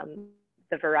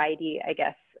the variety, I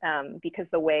guess, because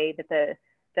the way that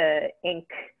the ink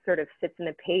sort of sits in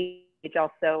the page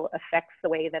also affects the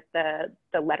way that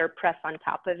the letterpress on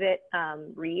top of it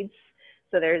reads.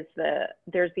 So there's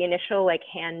the initial like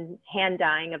hand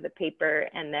dyeing of the paper,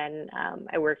 and then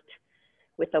I worked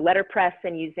with the letterpress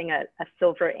and using a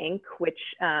silver ink, which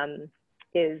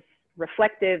is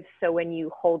reflective. So when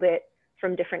you hold it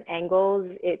from different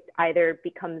angles, it either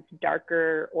becomes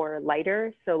darker or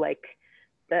lighter. So like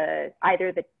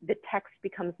either the text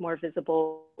becomes more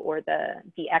visible or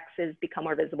the X's become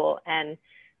more visible. And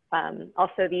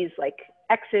also these like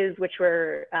X's, which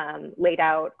were laid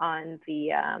out on the,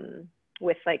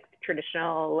 with like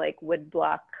traditional like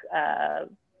woodblock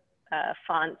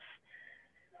fonts.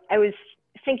 I was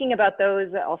thinking about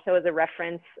those also as a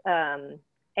reference,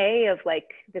 of like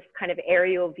this kind of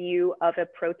aerial view of a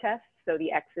protest. So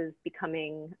the X's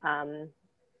becoming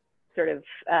sort of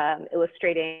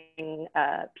illustrating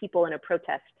people in a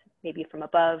protest, maybe from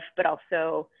above, but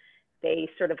also they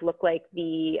sort of look like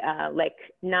the like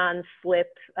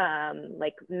non-slip,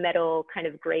 like metal kind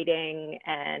of grating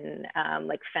and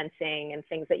like fencing and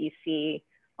things that you see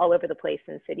all over the place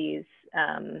in cities.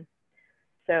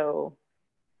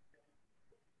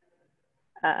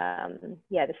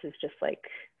 Yeah, this is just like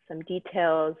some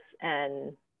details.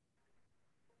 And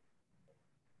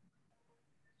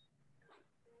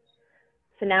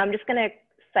so now I'm just gonna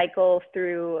cycle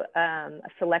through a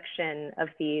selection of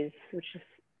these, which just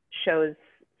shows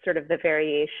sort of the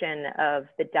variation of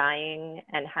the dyeing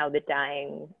and how the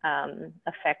dyeing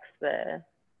affects the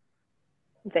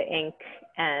ink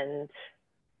and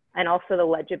also the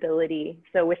legibility.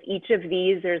 So with each of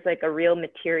these, there's like a real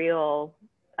material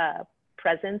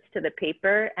presence to the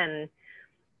paper, and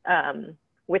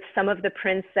with some of the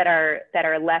prints that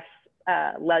are less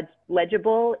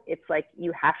legible, it's like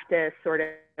you have to sort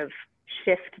of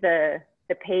shift the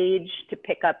page to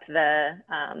pick up the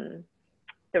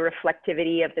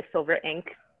reflectivity of the silver ink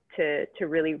to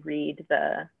really read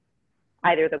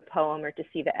either the poem or to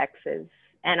see the X's,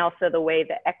 and also the way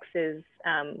the X's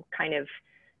kind of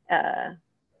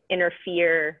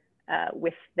interfere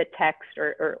with the text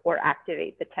or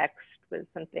activate the text was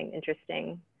something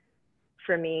interesting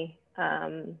for me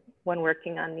when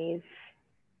working on these.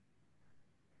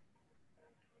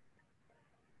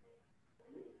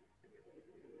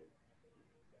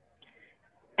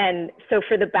 And so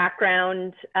for the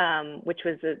background, which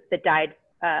was the dyed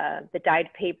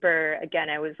paper, again,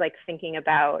 I was like thinking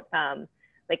about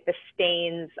like the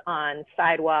stains on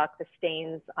sidewalk, the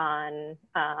stains on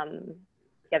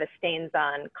the stains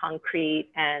on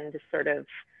concrete, and the sort of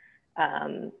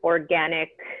organic,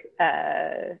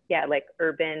 like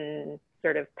urban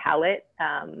sort of palette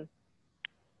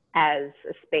as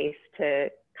a space to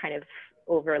kind of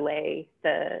overlay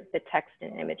the text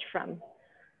and image from.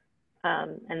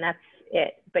 And that's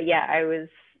it. But yeah, I was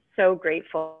so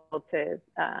grateful to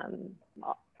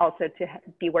also to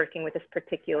be working with this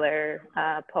particular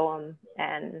poem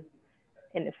and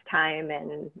in this time.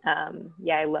 And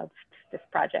yeah, I loved this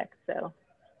project. So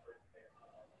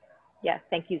yeah,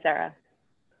 thank you, Zahra.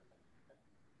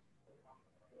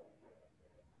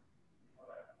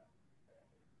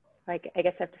 I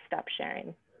guess I have to stop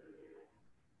sharing.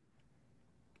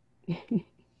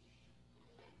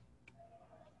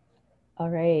 All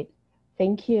right.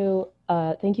 Thank you.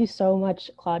 Thank you so much,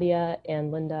 Claudia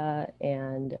and Linda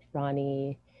and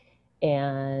Ronnie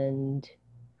and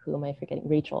who am I forgetting?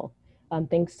 Rachel.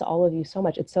 Thanks to all of you so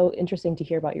much. It's so interesting to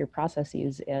hear about your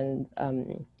processes and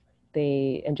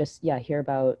hear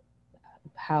about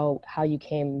how you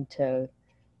came to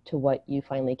what you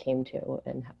finally came to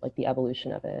and like the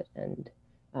evolution of it. And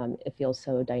it feels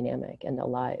so dynamic and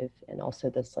alive, and also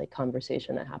this like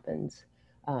conversation that happens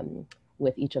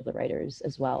with each of the writers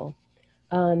as well.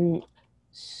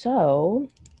 So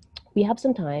we have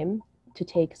some time to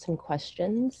take some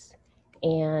questions,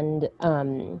 and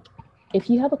if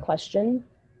you have a question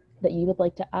that you would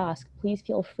like to ask, please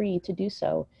feel free to do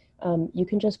so. You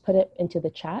can just put it into the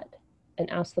chat and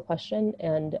ask the question,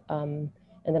 and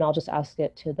then I'll just ask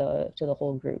it to the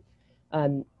whole group.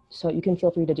 So you can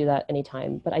feel free to do that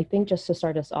anytime. But I think just to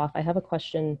start us off, I have a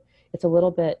question. It's a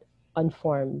little bit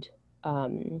unformed.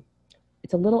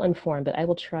 It's a little unformed, but I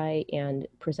will try and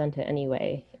present it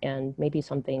anyway, and maybe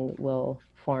something will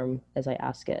form as I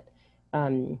ask it.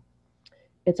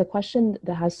 It's a question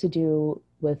that has to do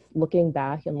with looking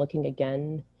back and looking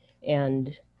again,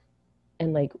 and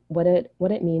like what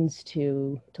it means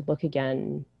to look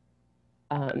again,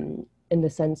 in the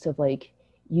sense of like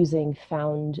using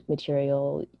found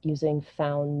material, using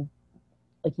found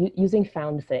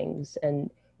things, and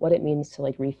what it means to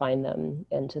like refine them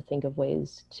and to think of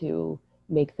ways to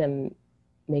make them,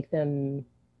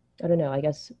 I don't know, I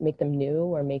guess make them new,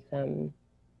 or make them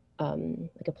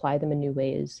like apply them in new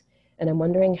ways. And I'm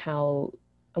wondering how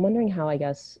I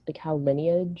guess like how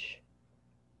lineage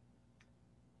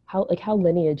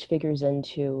figures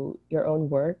into your own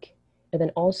work. And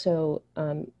then also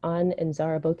An and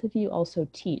Zahra, both of you also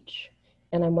teach,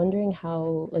 and I'm wondering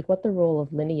how, like, what the role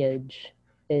of lineage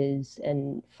is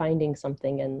in finding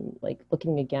something and like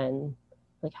looking again,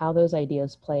 like how those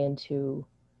ideas play into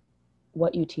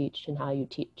what you teach and how you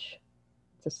teach.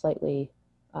 It's a slightly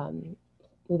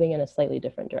moving in a slightly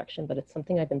different direction, but it's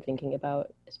something I've been thinking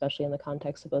about, especially in the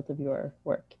context of both of your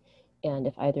work. And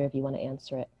if either of you want to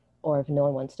answer it, or if no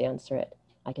one wants to answer it,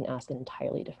 I can ask an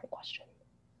entirely different question.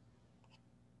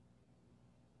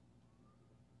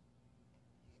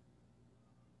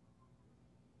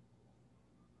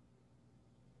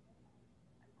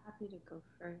 Happy to go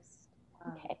first.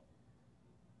 Okay.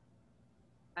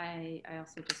 I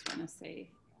also just want to say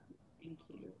thank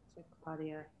you to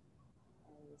Claudia.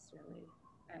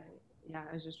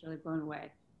 I was just really blown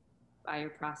away by your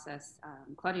process.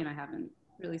 Claudia and I haven't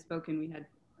really spoken. We had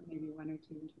maybe one or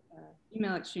two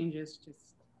email exchanges,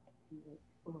 just really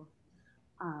cool.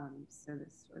 So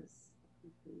this was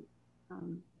complete.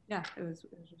 It was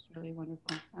just really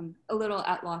wonderful. I'm a little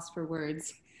at loss for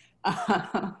words.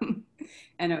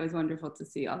 And it was wonderful to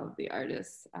see all of the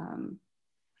artists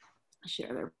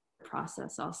share their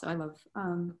process also. I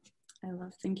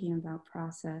love thinking about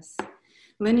process.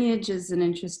 Lineage is an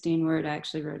interesting word. I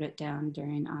actually wrote it down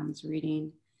during An's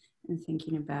reading and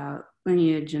thinking about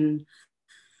lineage, and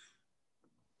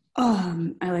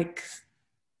I like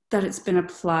that it's been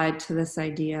applied to this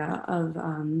idea of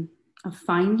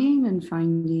finding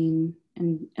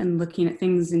and looking at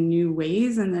things in new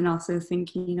ways, and then also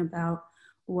thinking about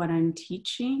what I'm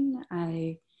teaching.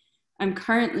 I'm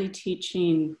currently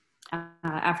teaching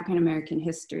African American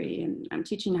history, and I'm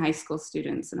teaching high school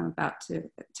students, and I'm about to,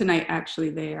 tonight actually,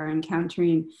 they are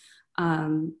encountering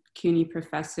CUNY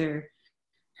professor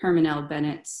Herman L.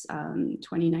 Bennett's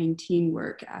 2019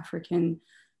 work, African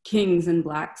Kings and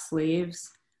Black Slaves.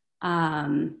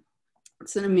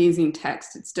 It's an amazing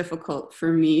text. It's difficult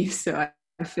for me, so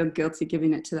I feel guilty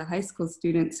giving it to the high school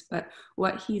students, but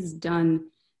what he's done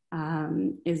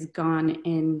is gone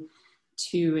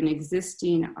into an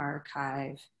existing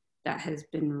archive that has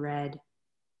been read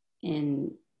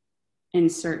in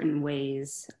certain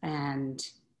ways, and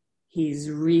he's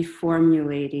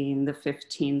reformulating the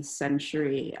 15th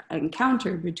century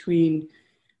encounter between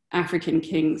African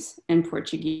kings and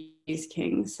Portuguese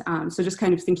kings. So just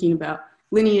kind of thinking about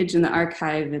lineage in the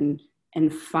archive and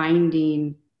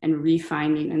finding and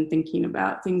refining and thinking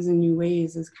about things in new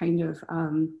ways is kind of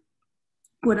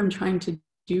what I'm trying to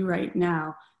do right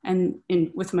now, and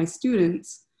with my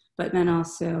students, but then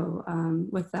also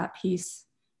with that piece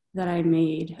that I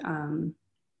made.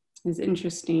 Is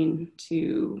interesting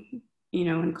to,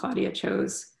 when Claudia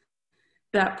chose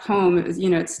that poem, it was,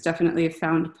 it's definitely a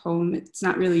found poem. It's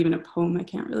not really even a poem.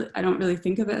 I don't really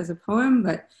think of it as a poem,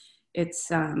 but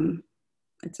it's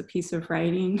a piece of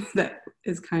writing that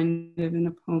is kind of in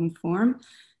a poem form.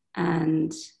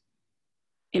 And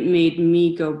it made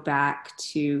me go back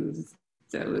to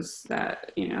those, a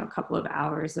couple of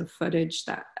hours of footage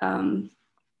of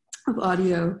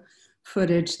audio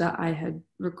footage that I had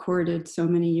recorded so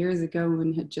many years ago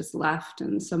and had just left,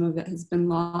 and some of it has been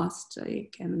lost. So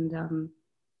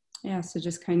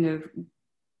just kind of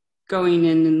going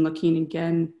in and looking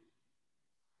again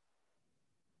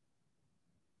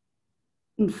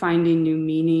and finding new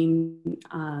meaning.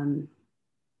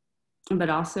 But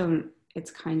also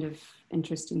it's kind of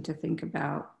interesting to think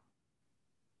about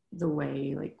the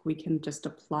way we can just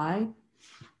apply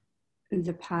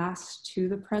the past to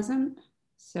the present.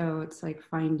 So it's like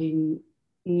finding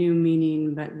new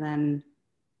meaning, but then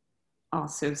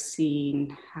also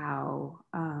seeing how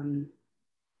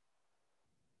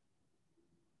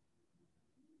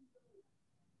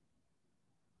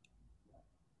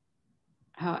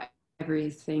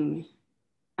everything,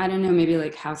 I don't know, maybe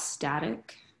how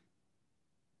static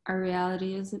our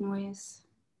reality is in ways,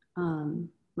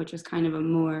 which is kind of a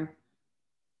more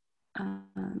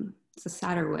it's a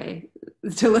sadder way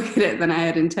to look at it than I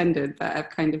had intended, but I've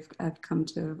come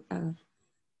to,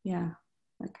 yeah,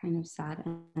 a kind of sad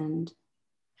end.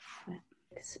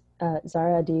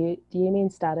 Zahra, do you mean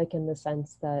static in the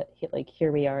sense that like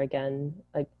here we are again?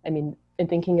 Like, I mean, in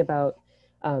thinking about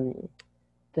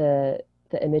the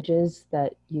images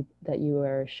that you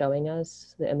are showing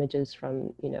us, the images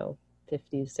from 50s,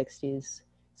 60s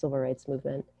civil rights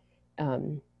movement. I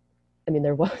mean,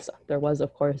 there was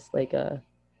of course like a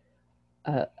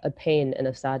pain and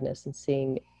a sadness in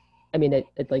seeing. I mean, it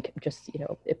like just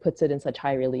it puts it in such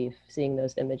high relief seeing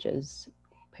those images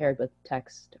paired with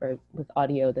text or with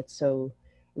audio that's so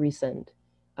recent.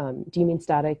 Do you mean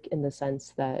static in the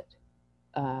sense that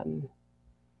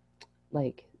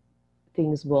like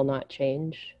things will not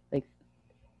change? Like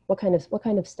what kind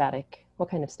of static? What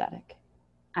kind of static?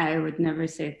 I would never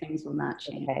say things will not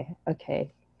change.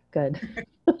 Okay, good.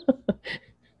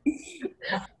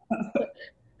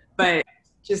 But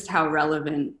just how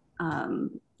relevant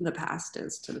the past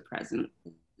is to the present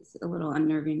is a little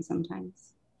unnerving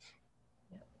sometimes.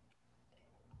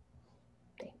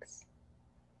 Thanks.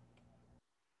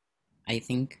 I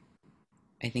think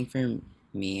for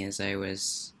me, as I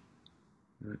was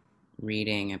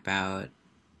reading about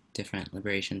different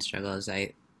liberation struggles,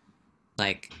 it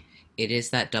is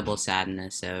that double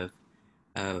sadness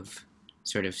of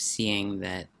sort of seeing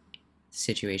that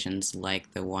situations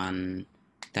like the one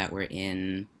that we're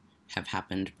in have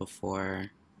happened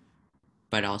before,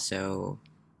 but also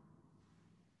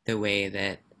the way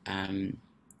that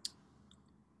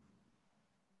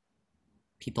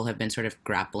people have been sort of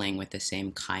grappling with the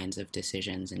same kinds of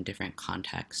decisions in different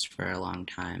contexts for a long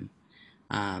time.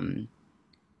 And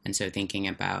so thinking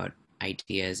about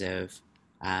ideas of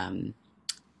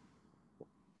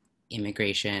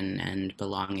immigration and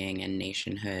belonging and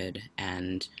nationhood,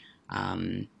 and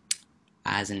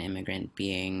as an immigrant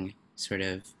being sort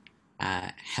of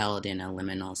held in a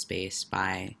liminal space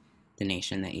by the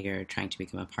nation that you're trying to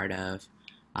become a part of,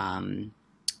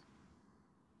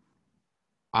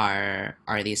 are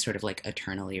these sort of like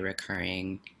eternally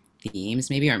recurring themes,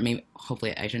 maybe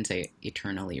hopefully I shouldn't say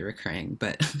eternally recurring,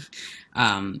 but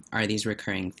are these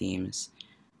recurring themes.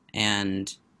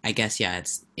 And I guess, yeah,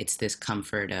 it's this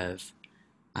comfort of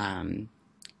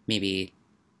maybe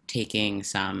taking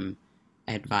some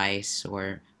advice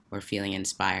or feeling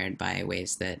inspired by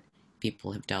ways that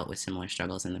people have dealt with similar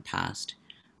struggles in the past.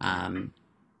 And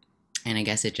I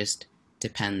guess it just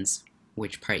depends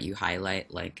which part you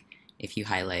highlight. Like if you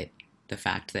highlight the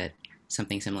fact that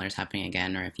something similar is happening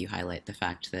again, or if you highlight the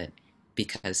fact that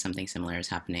because something similar is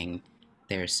happening,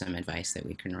 there's some advice that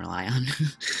we can rely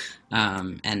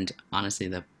on. And honestly,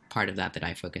 the part of that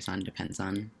I focus on depends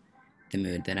on the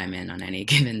mood that I'm in on any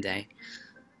given day.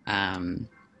 I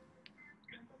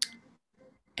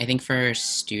think for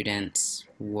students,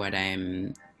 what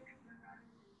I'm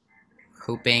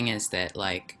hoping is that,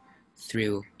 like,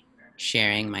 through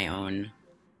sharing my own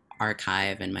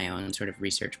archive and my own sort of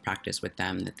research practice with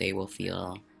them, that they will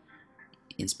feel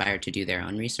inspired to do their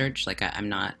own research. Like, I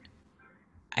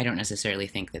don't necessarily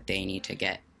think that they need to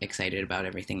get excited about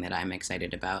everything that I'm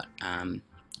excited about,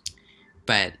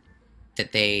 but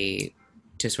that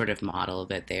to sort of model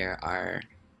that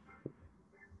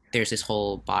there's this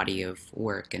whole body of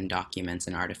work and documents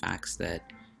and artifacts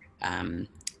that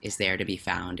is there to be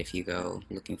found if you go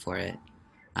looking for it.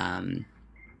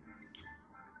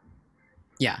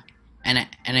 Yeah, and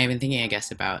I've been thinking, I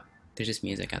guess, about, there's just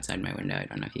music outside my window. I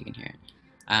don't know if you can hear it,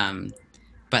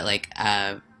 but like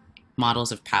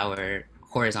models of power,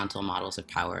 horizontal models of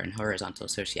power and horizontal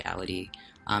sociality,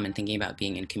 and thinking about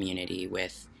being in community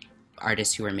with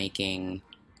artists who are making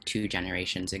 2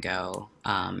 generations ago,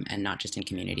 and not just in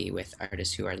community with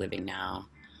artists who are living now.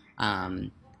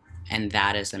 And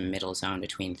that is a middle zone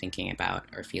between thinking about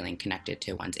or feeling connected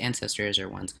to one's ancestors or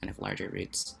one's kind of larger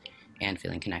roots, and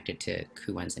feeling connected to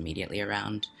who one's immediately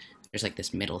around. There's like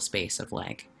this middle space of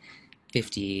like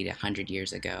 50 to 100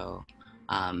 years ago.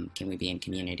 Can we be in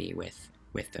community with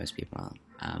those people?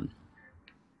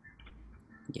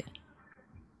 Yeah.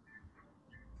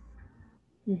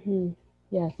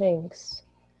 Yeah, thanks.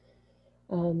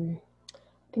 I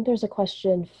think there's a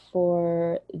question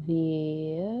for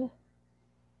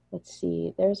let's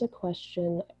see, there's a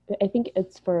question, I think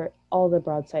it's for all the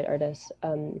Broadside artists.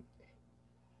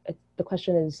 The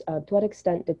question is, to what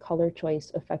extent did color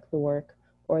choice affect the work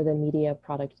or the media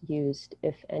product used,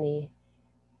 if any,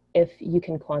 if you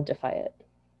can quantify it?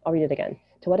 I'll read it again.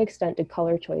 To what extent did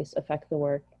color choice affect the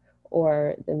work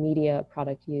or the media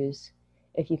product used,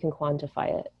 if you can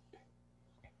quantify it?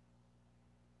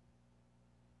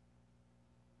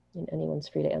 And anyone's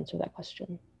free to answer that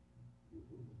question.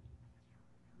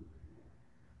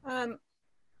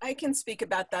 I can speak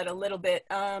about that a little bit.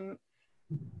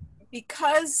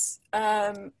 Because,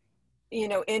 you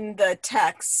know, in the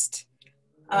text,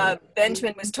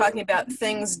 Benjamin was talking about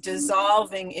things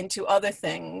dissolving into other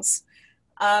things.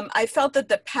 I felt that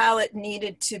the palette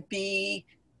needed to be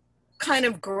kind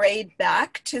of grayed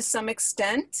back to some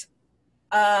extent.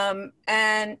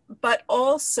 But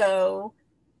also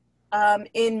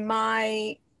in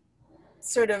my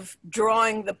sort of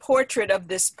drawing the portrait of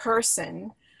this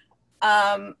person,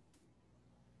 I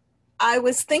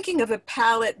was thinking of a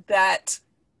palette that,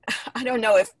 I don't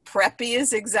know if preppy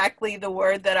is exactly the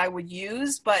word that I would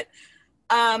use, but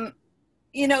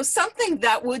you know, something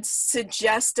that would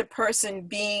suggest a person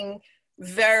being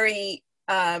very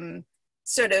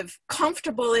sort of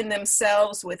comfortable in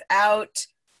themselves without,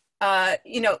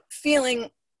 you know, feeling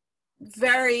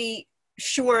very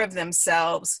sure of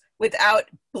themselves without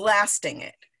blasting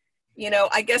it. You know,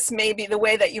 I guess maybe the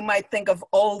way that you might think of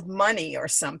old money or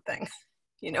something,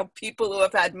 you know, people who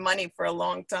have had money for a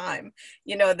long time,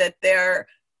 you know, that they're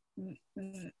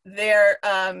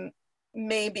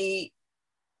maybe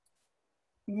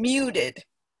muted,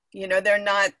 you know, they're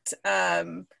not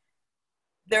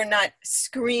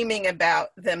screaming about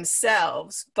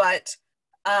themselves, but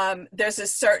there's a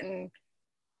certain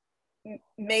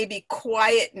maybe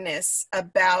quietness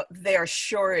about their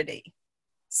surety.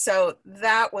 So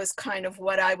that was kind of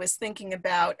what I was thinking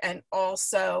about, and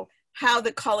also how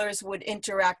the colors would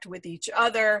interact with each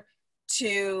other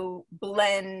to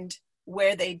blend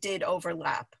where they did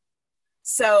overlap.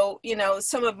 So, you know,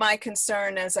 some of my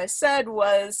concern, as I said,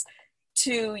 was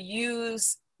to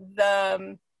use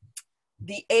the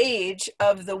age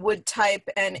of the wood type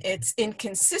and its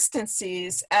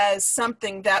inconsistencies as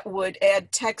something that would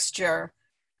add texture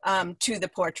to the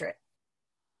portrait.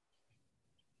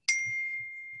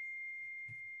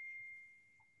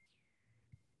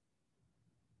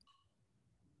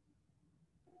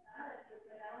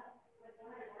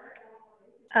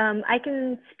 I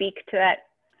can speak to that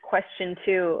question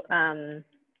too.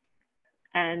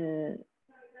 And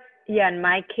yeah, in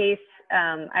my case,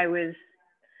 I was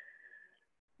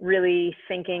really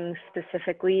thinking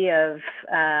specifically of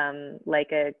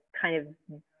like a kind of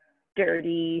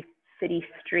dirty city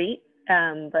street,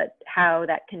 but how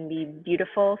that can be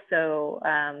beautiful. So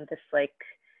this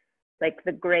like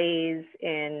the grays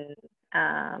in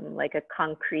like a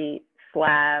concrete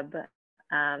slab,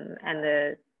 and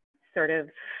the sort of,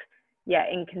 yeah,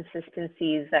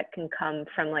 inconsistencies that can come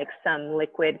from like some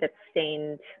liquid that's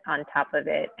stained on top of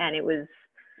it. And it was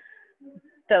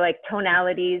the like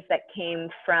tonalities that came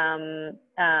from,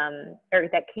 or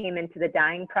that came into the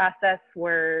dyeing process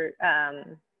were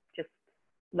just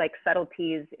like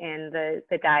subtleties in the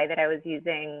dye that I was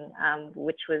using,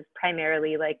 which was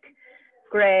primarily like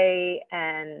gray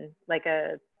and like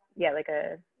a, yeah, like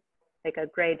a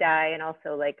gray dye, and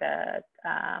also like a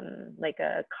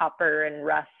copper and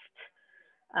rust.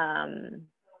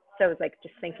 So I was like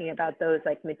just thinking about those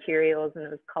like materials and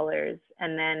those colors.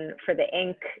 And then for the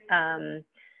ink,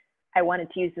 I wanted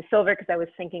to use the silver because I was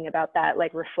thinking about that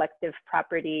like reflective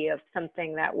property of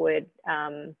something that would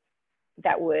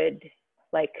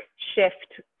like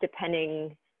shift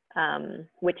depending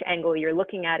which angle you're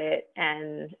looking at it,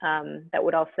 and that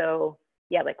would also,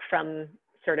 yeah, like from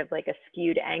sort of like a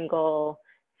skewed angle,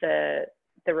 the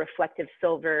reflective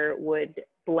silver would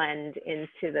blend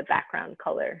into the background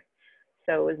color.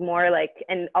 So it was more like,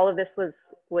 and all of this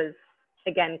was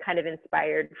again kind of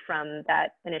inspired from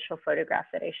that initial photograph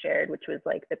that I shared, which was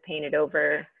like the painted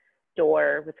over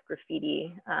door with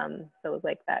graffiti. So it was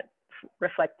like that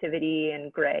reflectivity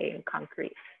and gray and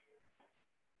concrete.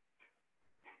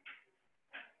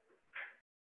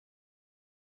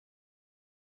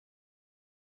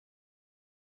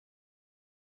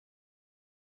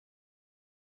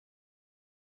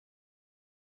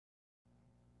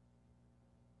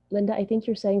 Linda, I think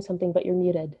you're saying something, but you're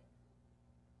muted.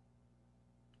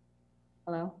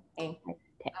 Hello. Hey.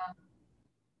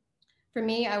 For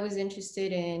me, I was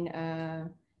interested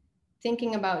in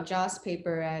thinking about joss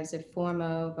paper as a form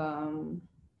of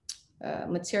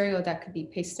material that could be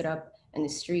pasted up in the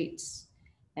streets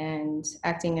and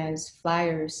acting as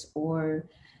flyers, or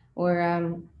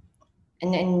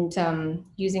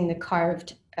using the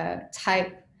carved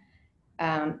type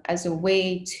as a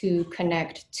way to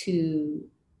connect to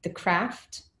the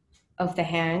craft of the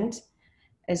hand,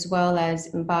 as well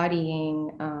as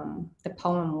embodying the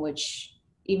poem, which,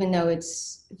 even though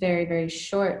it's very, very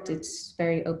short, it's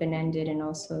very open-ended and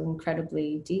also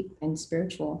incredibly deep and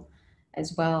spiritual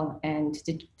as well. And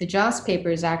the joss paper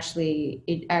is actually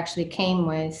came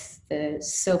with the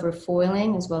silver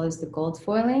foiling as well as the gold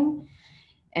foiling.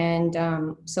 And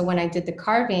so when I did the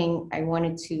carving, I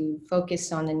wanted to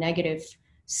focus on the negative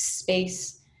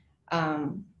space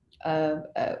of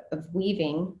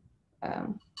weaving,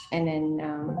 and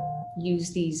then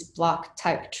use these block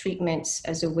type treatments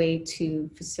as a way to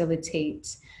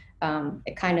facilitate a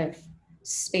kind of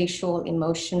spatial,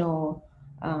 emotional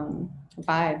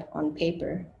vibe on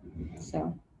paper.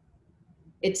 So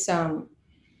it's,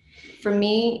 for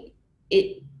me,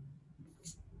 there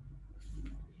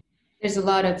was a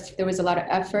lot of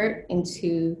effort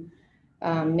into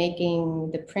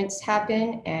making the prints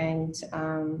happen, and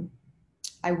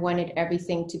I wanted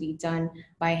everything to be done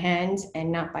by hand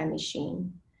and not by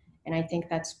machine. And I think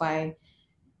that's why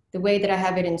the way that I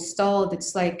have it installed,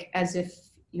 it's like as if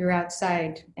you're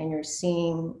outside and you're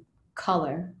seeing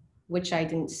color, which I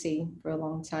didn't see for a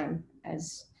long time.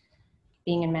 As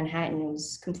being in Manhattan, it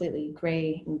was completely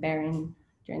gray and barren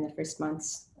during the first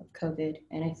months of COVID.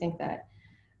 And I think that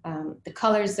the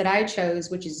colors that I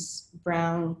chose, which is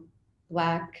brown,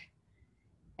 black,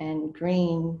 and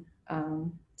green,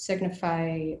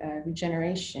 signify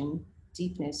regeneration,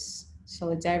 deepness,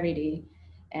 solidarity,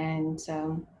 and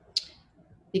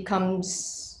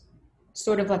becomes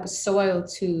sort of like a soil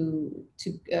to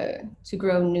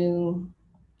grow new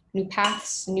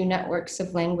paths, new networks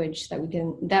of language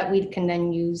that we can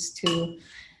then use to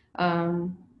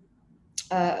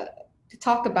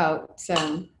talk about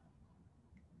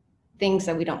things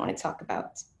that we don't want to talk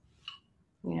about.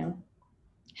 You know,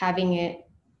 having it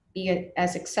be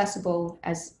as accessible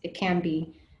as it can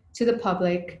be to the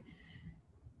public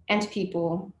and to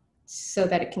people, so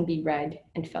that it can be read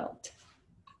and felt.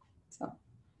 So,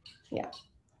 yeah,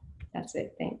 that's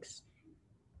it. Thanks.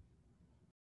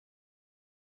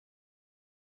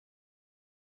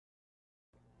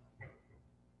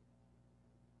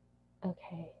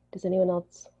 Okay, does anyone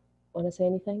else want to say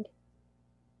anything?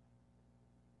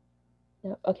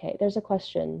 No? Okay, there's a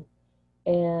question,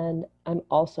 and I'm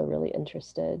also really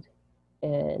interested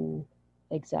in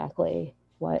exactly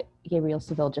what Gabriel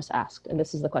Seville just asked. And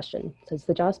this is the question. It says,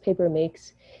 the Joss paper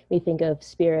makes me think of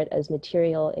spirit as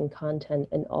material and content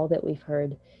in all that we've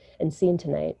heard and seen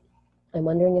tonight. I'm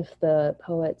wondering if the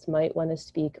poets might want to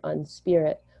speak on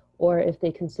spirit, or if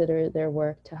they consider their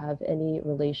work to have any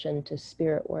relation to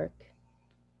spirit work.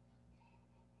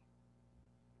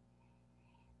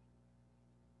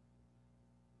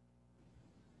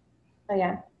 Oh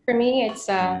yeah, for me, it's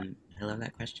I love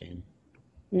that question.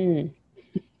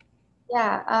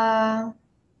 Yeah, I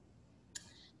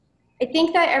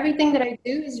think that everything that I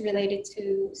do is related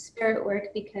to spirit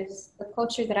work, because the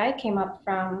culture that I came up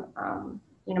from,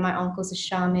 you know, my uncle's a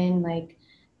shaman. Like,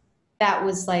 that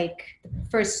was like the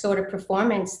first sort of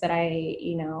performance that I,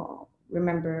 you know,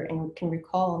 remember and can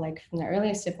recall, like from the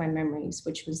earliest of my memories,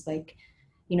 which was like,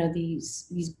 you know,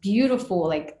 these beautiful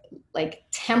like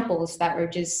temples that were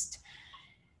just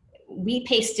we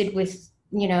pasted with,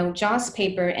 you know, joss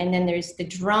paper, and then there's the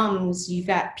drums, you've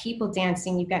got people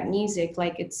dancing, you've got music.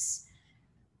 Like, it's,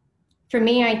 for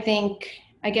me, I think,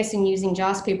 I guess in using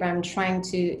joss paper, I'm trying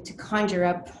to conjure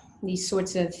up these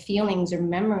sorts of feelings or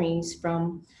memories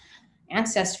from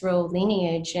ancestral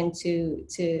lineage, and to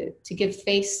give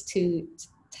face to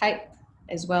type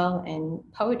as well, and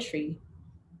poetry.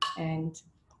 And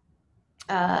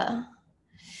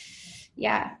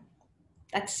yeah,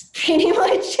 that's pretty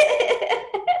much it.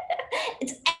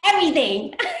 It's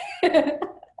everything.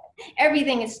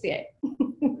 Everything is spirit.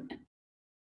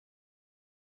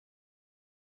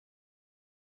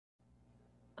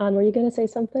 Were you going to say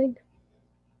something?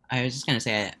 I was just gonna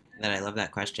say that I love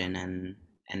that question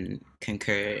and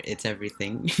concur. It's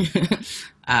everything.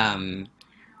 And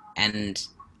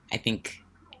I think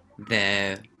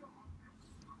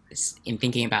in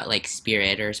thinking about like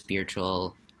spirit or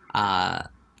spiritual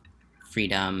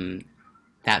freedom,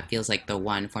 that feels like the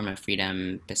one form of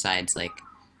freedom besides like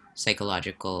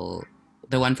psychological,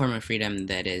 the one form of freedom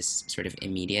that is sort of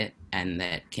immediate and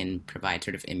that can provide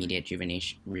sort of immediate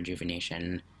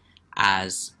rejuvenation,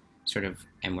 as sort of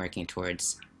I'm working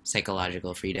towards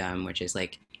psychological freedom, which is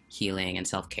like healing and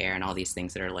self-care and all these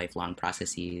things that are lifelong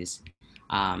processes.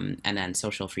 And then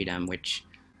social freedom, which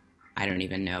I don't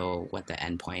even know what the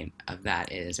end point of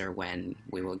that is or when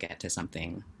we will get to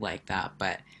something like that,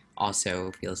 but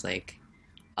also feels like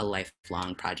a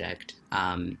lifelong project.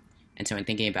 And so in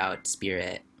thinking about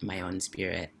spirit, my own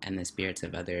spirit and the spirits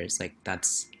of others, like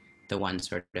that's the one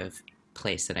sort of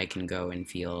place that I can go and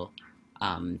feel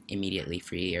immediately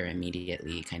free or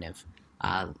immediately kind of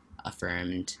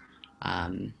affirmed.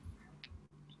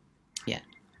 Yeah.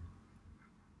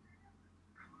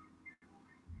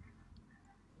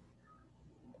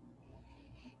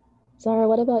 Zahra,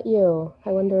 what about you?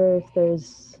 I wonder if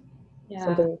there's Yeah.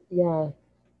 Something, yeah.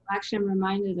 Actually, I'm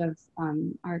reminded of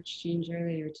our exchange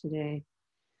earlier today.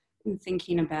 I'm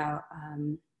thinking about,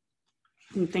 and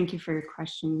thank you for your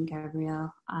question,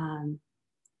 Gabrielle. I'm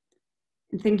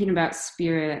thinking about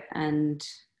spirit and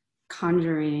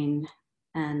conjuring,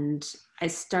 and I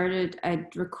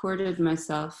recorded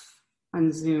myself on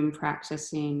Zoom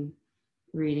practicing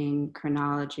reading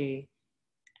chronology,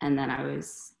 and then I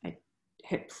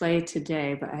hit play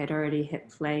today, but I had already hit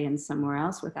play in somewhere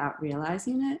else without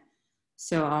realizing it.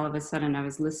 So all of a sudden I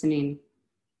was listening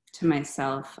to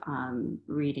myself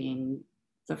reading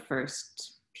the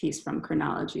first piece from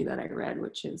chronology that I read,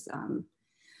 which is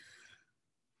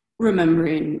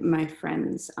remembering my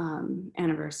friend's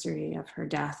anniversary of her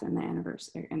death and the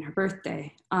anniversary and her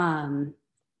birthday, and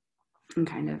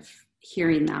kind of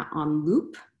hearing that on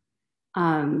loop.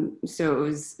 So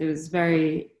it was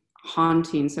very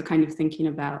haunting. So kind of thinking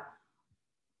about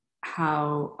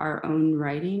how our own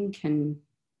writing can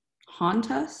haunt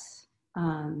us.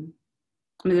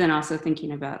 But then also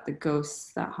thinking about the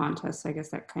ghosts that haunt us. I guess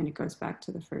that kind of goes back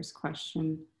to the first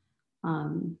question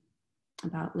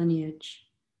about lineage.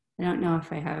 I don't know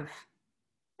if I have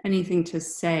anything to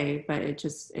say, but it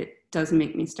does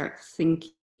make me start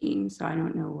thinking. So I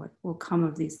don't know what will come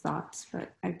of these thoughts,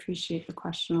 but I appreciate the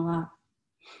question a lot.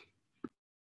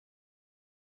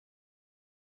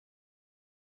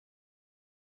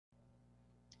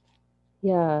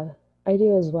 Yeah, I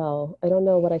do as well. I don't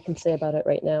know what I can say about it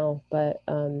right now, but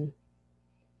I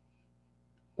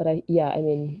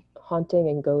mean, haunting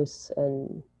and ghosts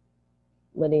and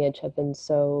lineage have been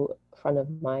so front of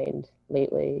mind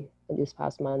lately in these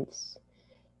past months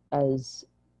as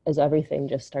everything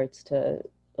just starts to,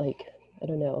 like, I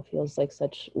don't know, feels like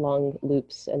such long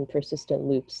loops and persistent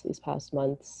loops these past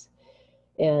months.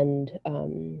 And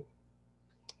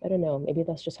I don't know, maybe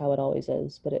that's just how it always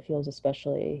is, but it feels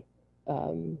especially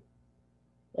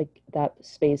like that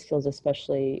space feels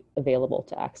especially available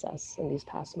to access in these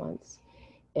past months.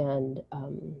 And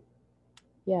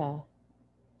yeah,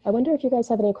 I wonder if you guys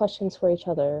have any questions for each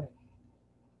other.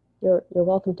 You're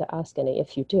welcome to ask any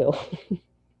if you do.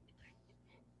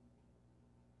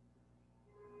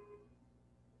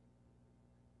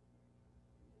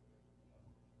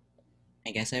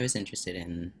 I guess I was interested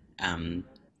in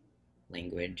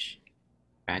language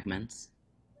fragments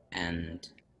and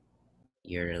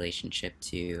your relationship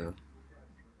to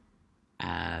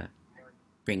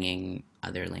bringing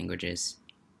other languages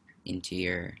into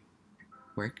your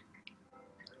work.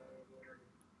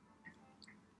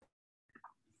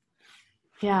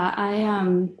 Yeah,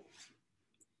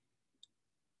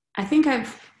 I think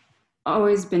I've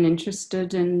always been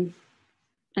interested in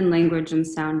language and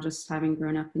sound, just having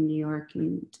grown up in New York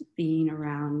and being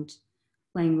around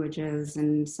languages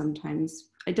and sometimes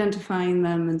identifying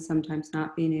them and sometimes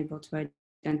not being able to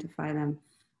identify them.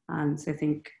 So I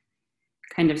think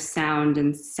kind of sound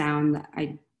that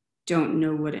I don't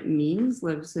know what it means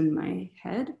lives in my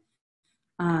head.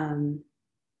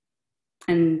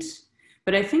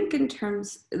 But I think in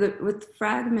terms with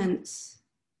fragments,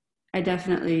 I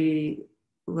definitely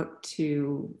look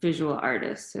to visual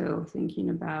artists. So thinking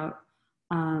about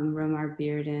Romar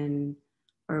Bearden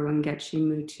or Wangechi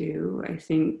Mutu, I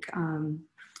think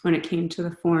when it came to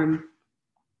the form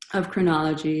of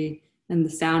chronology and the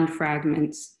sound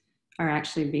fragments are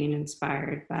actually being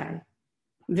inspired by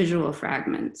visual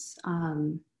fragments.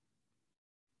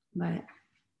 But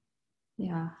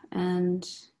yeah, and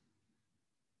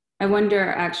I wonder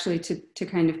actually to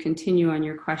kind of continue on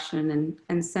your question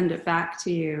and send it back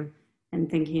to you and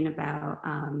thinking about,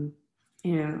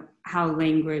 how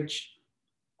language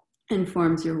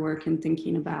informs your work and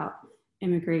thinking about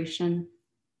immigration.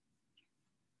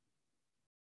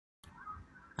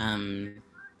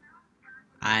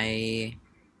 I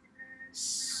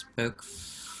spoke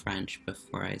French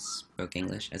before I spoke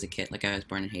English as a kid. Like, I was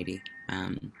born in Haiti,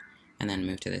 and then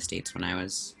moved to the States when I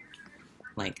was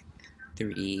like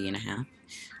 3.5.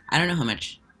 I don't know how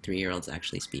much 3-year-olds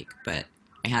actually speak, but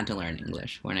I had to learn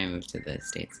English when I moved to the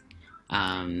States.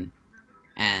 And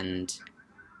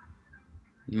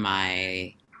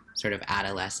my sort of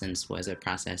adolescence was a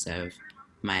process of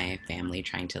my family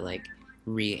trying to like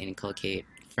re-inculcate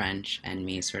French and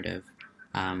me sort of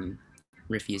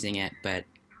refusing it. But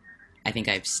I think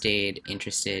I've stayed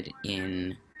interested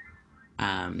in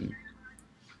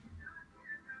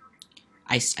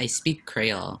I speak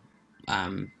Creole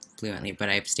fluently, but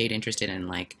I've stayed interested in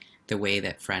like the way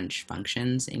that French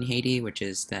functions in Haiti, which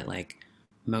is that like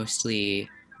most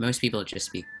people just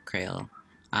speak Creole,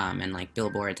 and like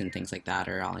billboards and things like that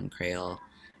are all in Creole,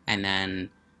 and then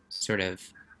sort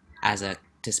of as a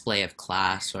display of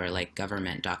class or like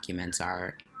government documents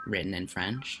are written in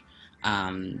French.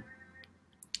 Um,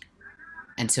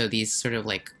 and so these sort of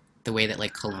like the way that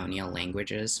like colonial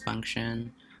languages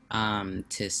function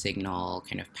to signal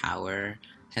kind of power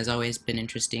has always been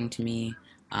interesting to me,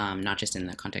 not just in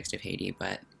the context of Haiti,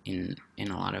 but in a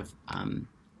lot of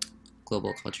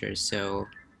global cultures. So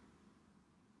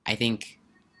I think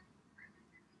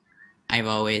I've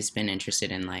always been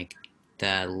interested in like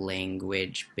the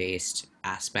language-based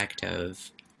aspect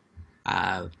of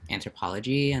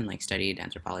anthropology, and like studied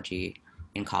anthropology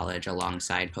in college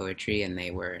alongside poetry, and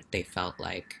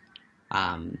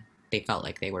um, they felt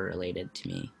like they were related to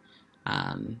me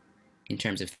um, in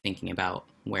terms of thinking about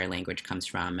where language comes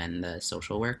from and the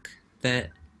social work that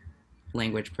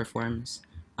language performs,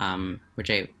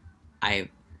 which I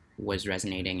was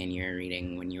resonating in your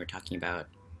reading when you were talking about,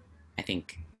 I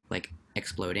think, like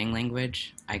exploding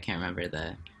language. I can't remember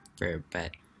the verb,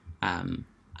 but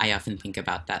I often think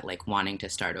about that, like wanting to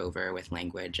start over with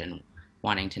language and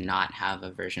wanting to not have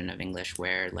a version of English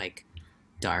where like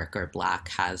dark or black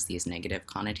has these negative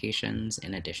connotations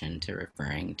in addition to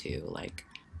referring to like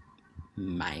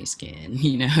my skin,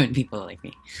 and people like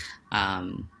me.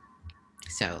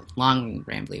 So long,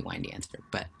 rambly, windy answer,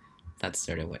 but that's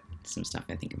sort of what some stuff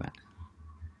I think about.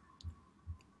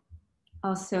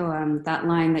 Also, that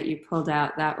line that you pulled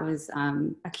out, that was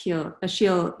Achille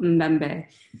Mbembe,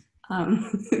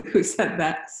 who said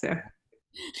that. So.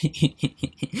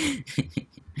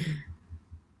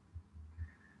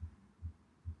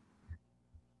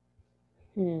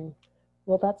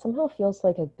 Well, that somehow feels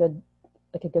like a good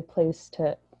place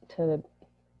to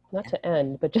not to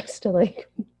end, but just to like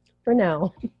for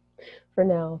now.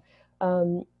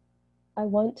 I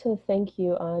want to thank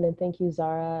you, An, and thank you,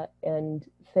 Zahra, and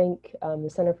thank the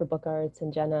Center for Book Arts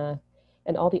and Jenna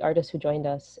and all the artists who joined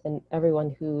us and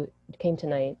everyone who came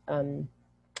tonight.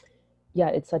 Yeah,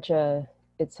 it's such a,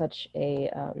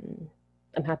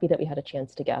 I'm happy that we had a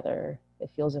chance to gather. It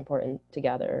feels important to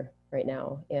gather right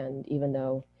now. And even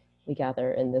though we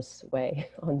gather in this way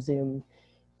on Zoom,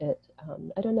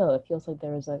 I don't know, it feels like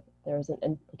there was an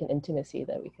intimacy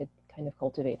that we could kind of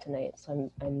cultivate tonight. So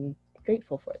I'm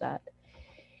grateful for that.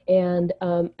 And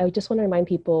I just want to remind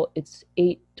people, it's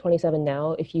 8:27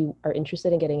 now. If you are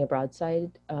interested in getting a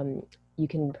broadside, you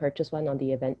can purchase one on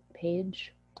the event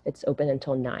page. It's open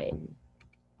until 9.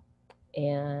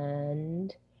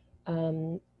 And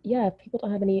yeah, if people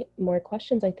don't have any more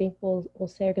questions, I think we'll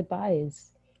say our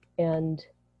goodbyes. And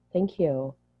thank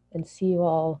you, and see you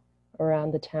all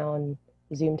around the town,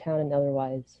 Zoom town and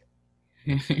otherwise.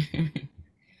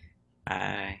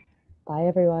 Bye. Bye,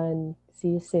 everyone. See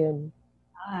you soon.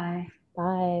 Bye.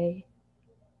 Bye.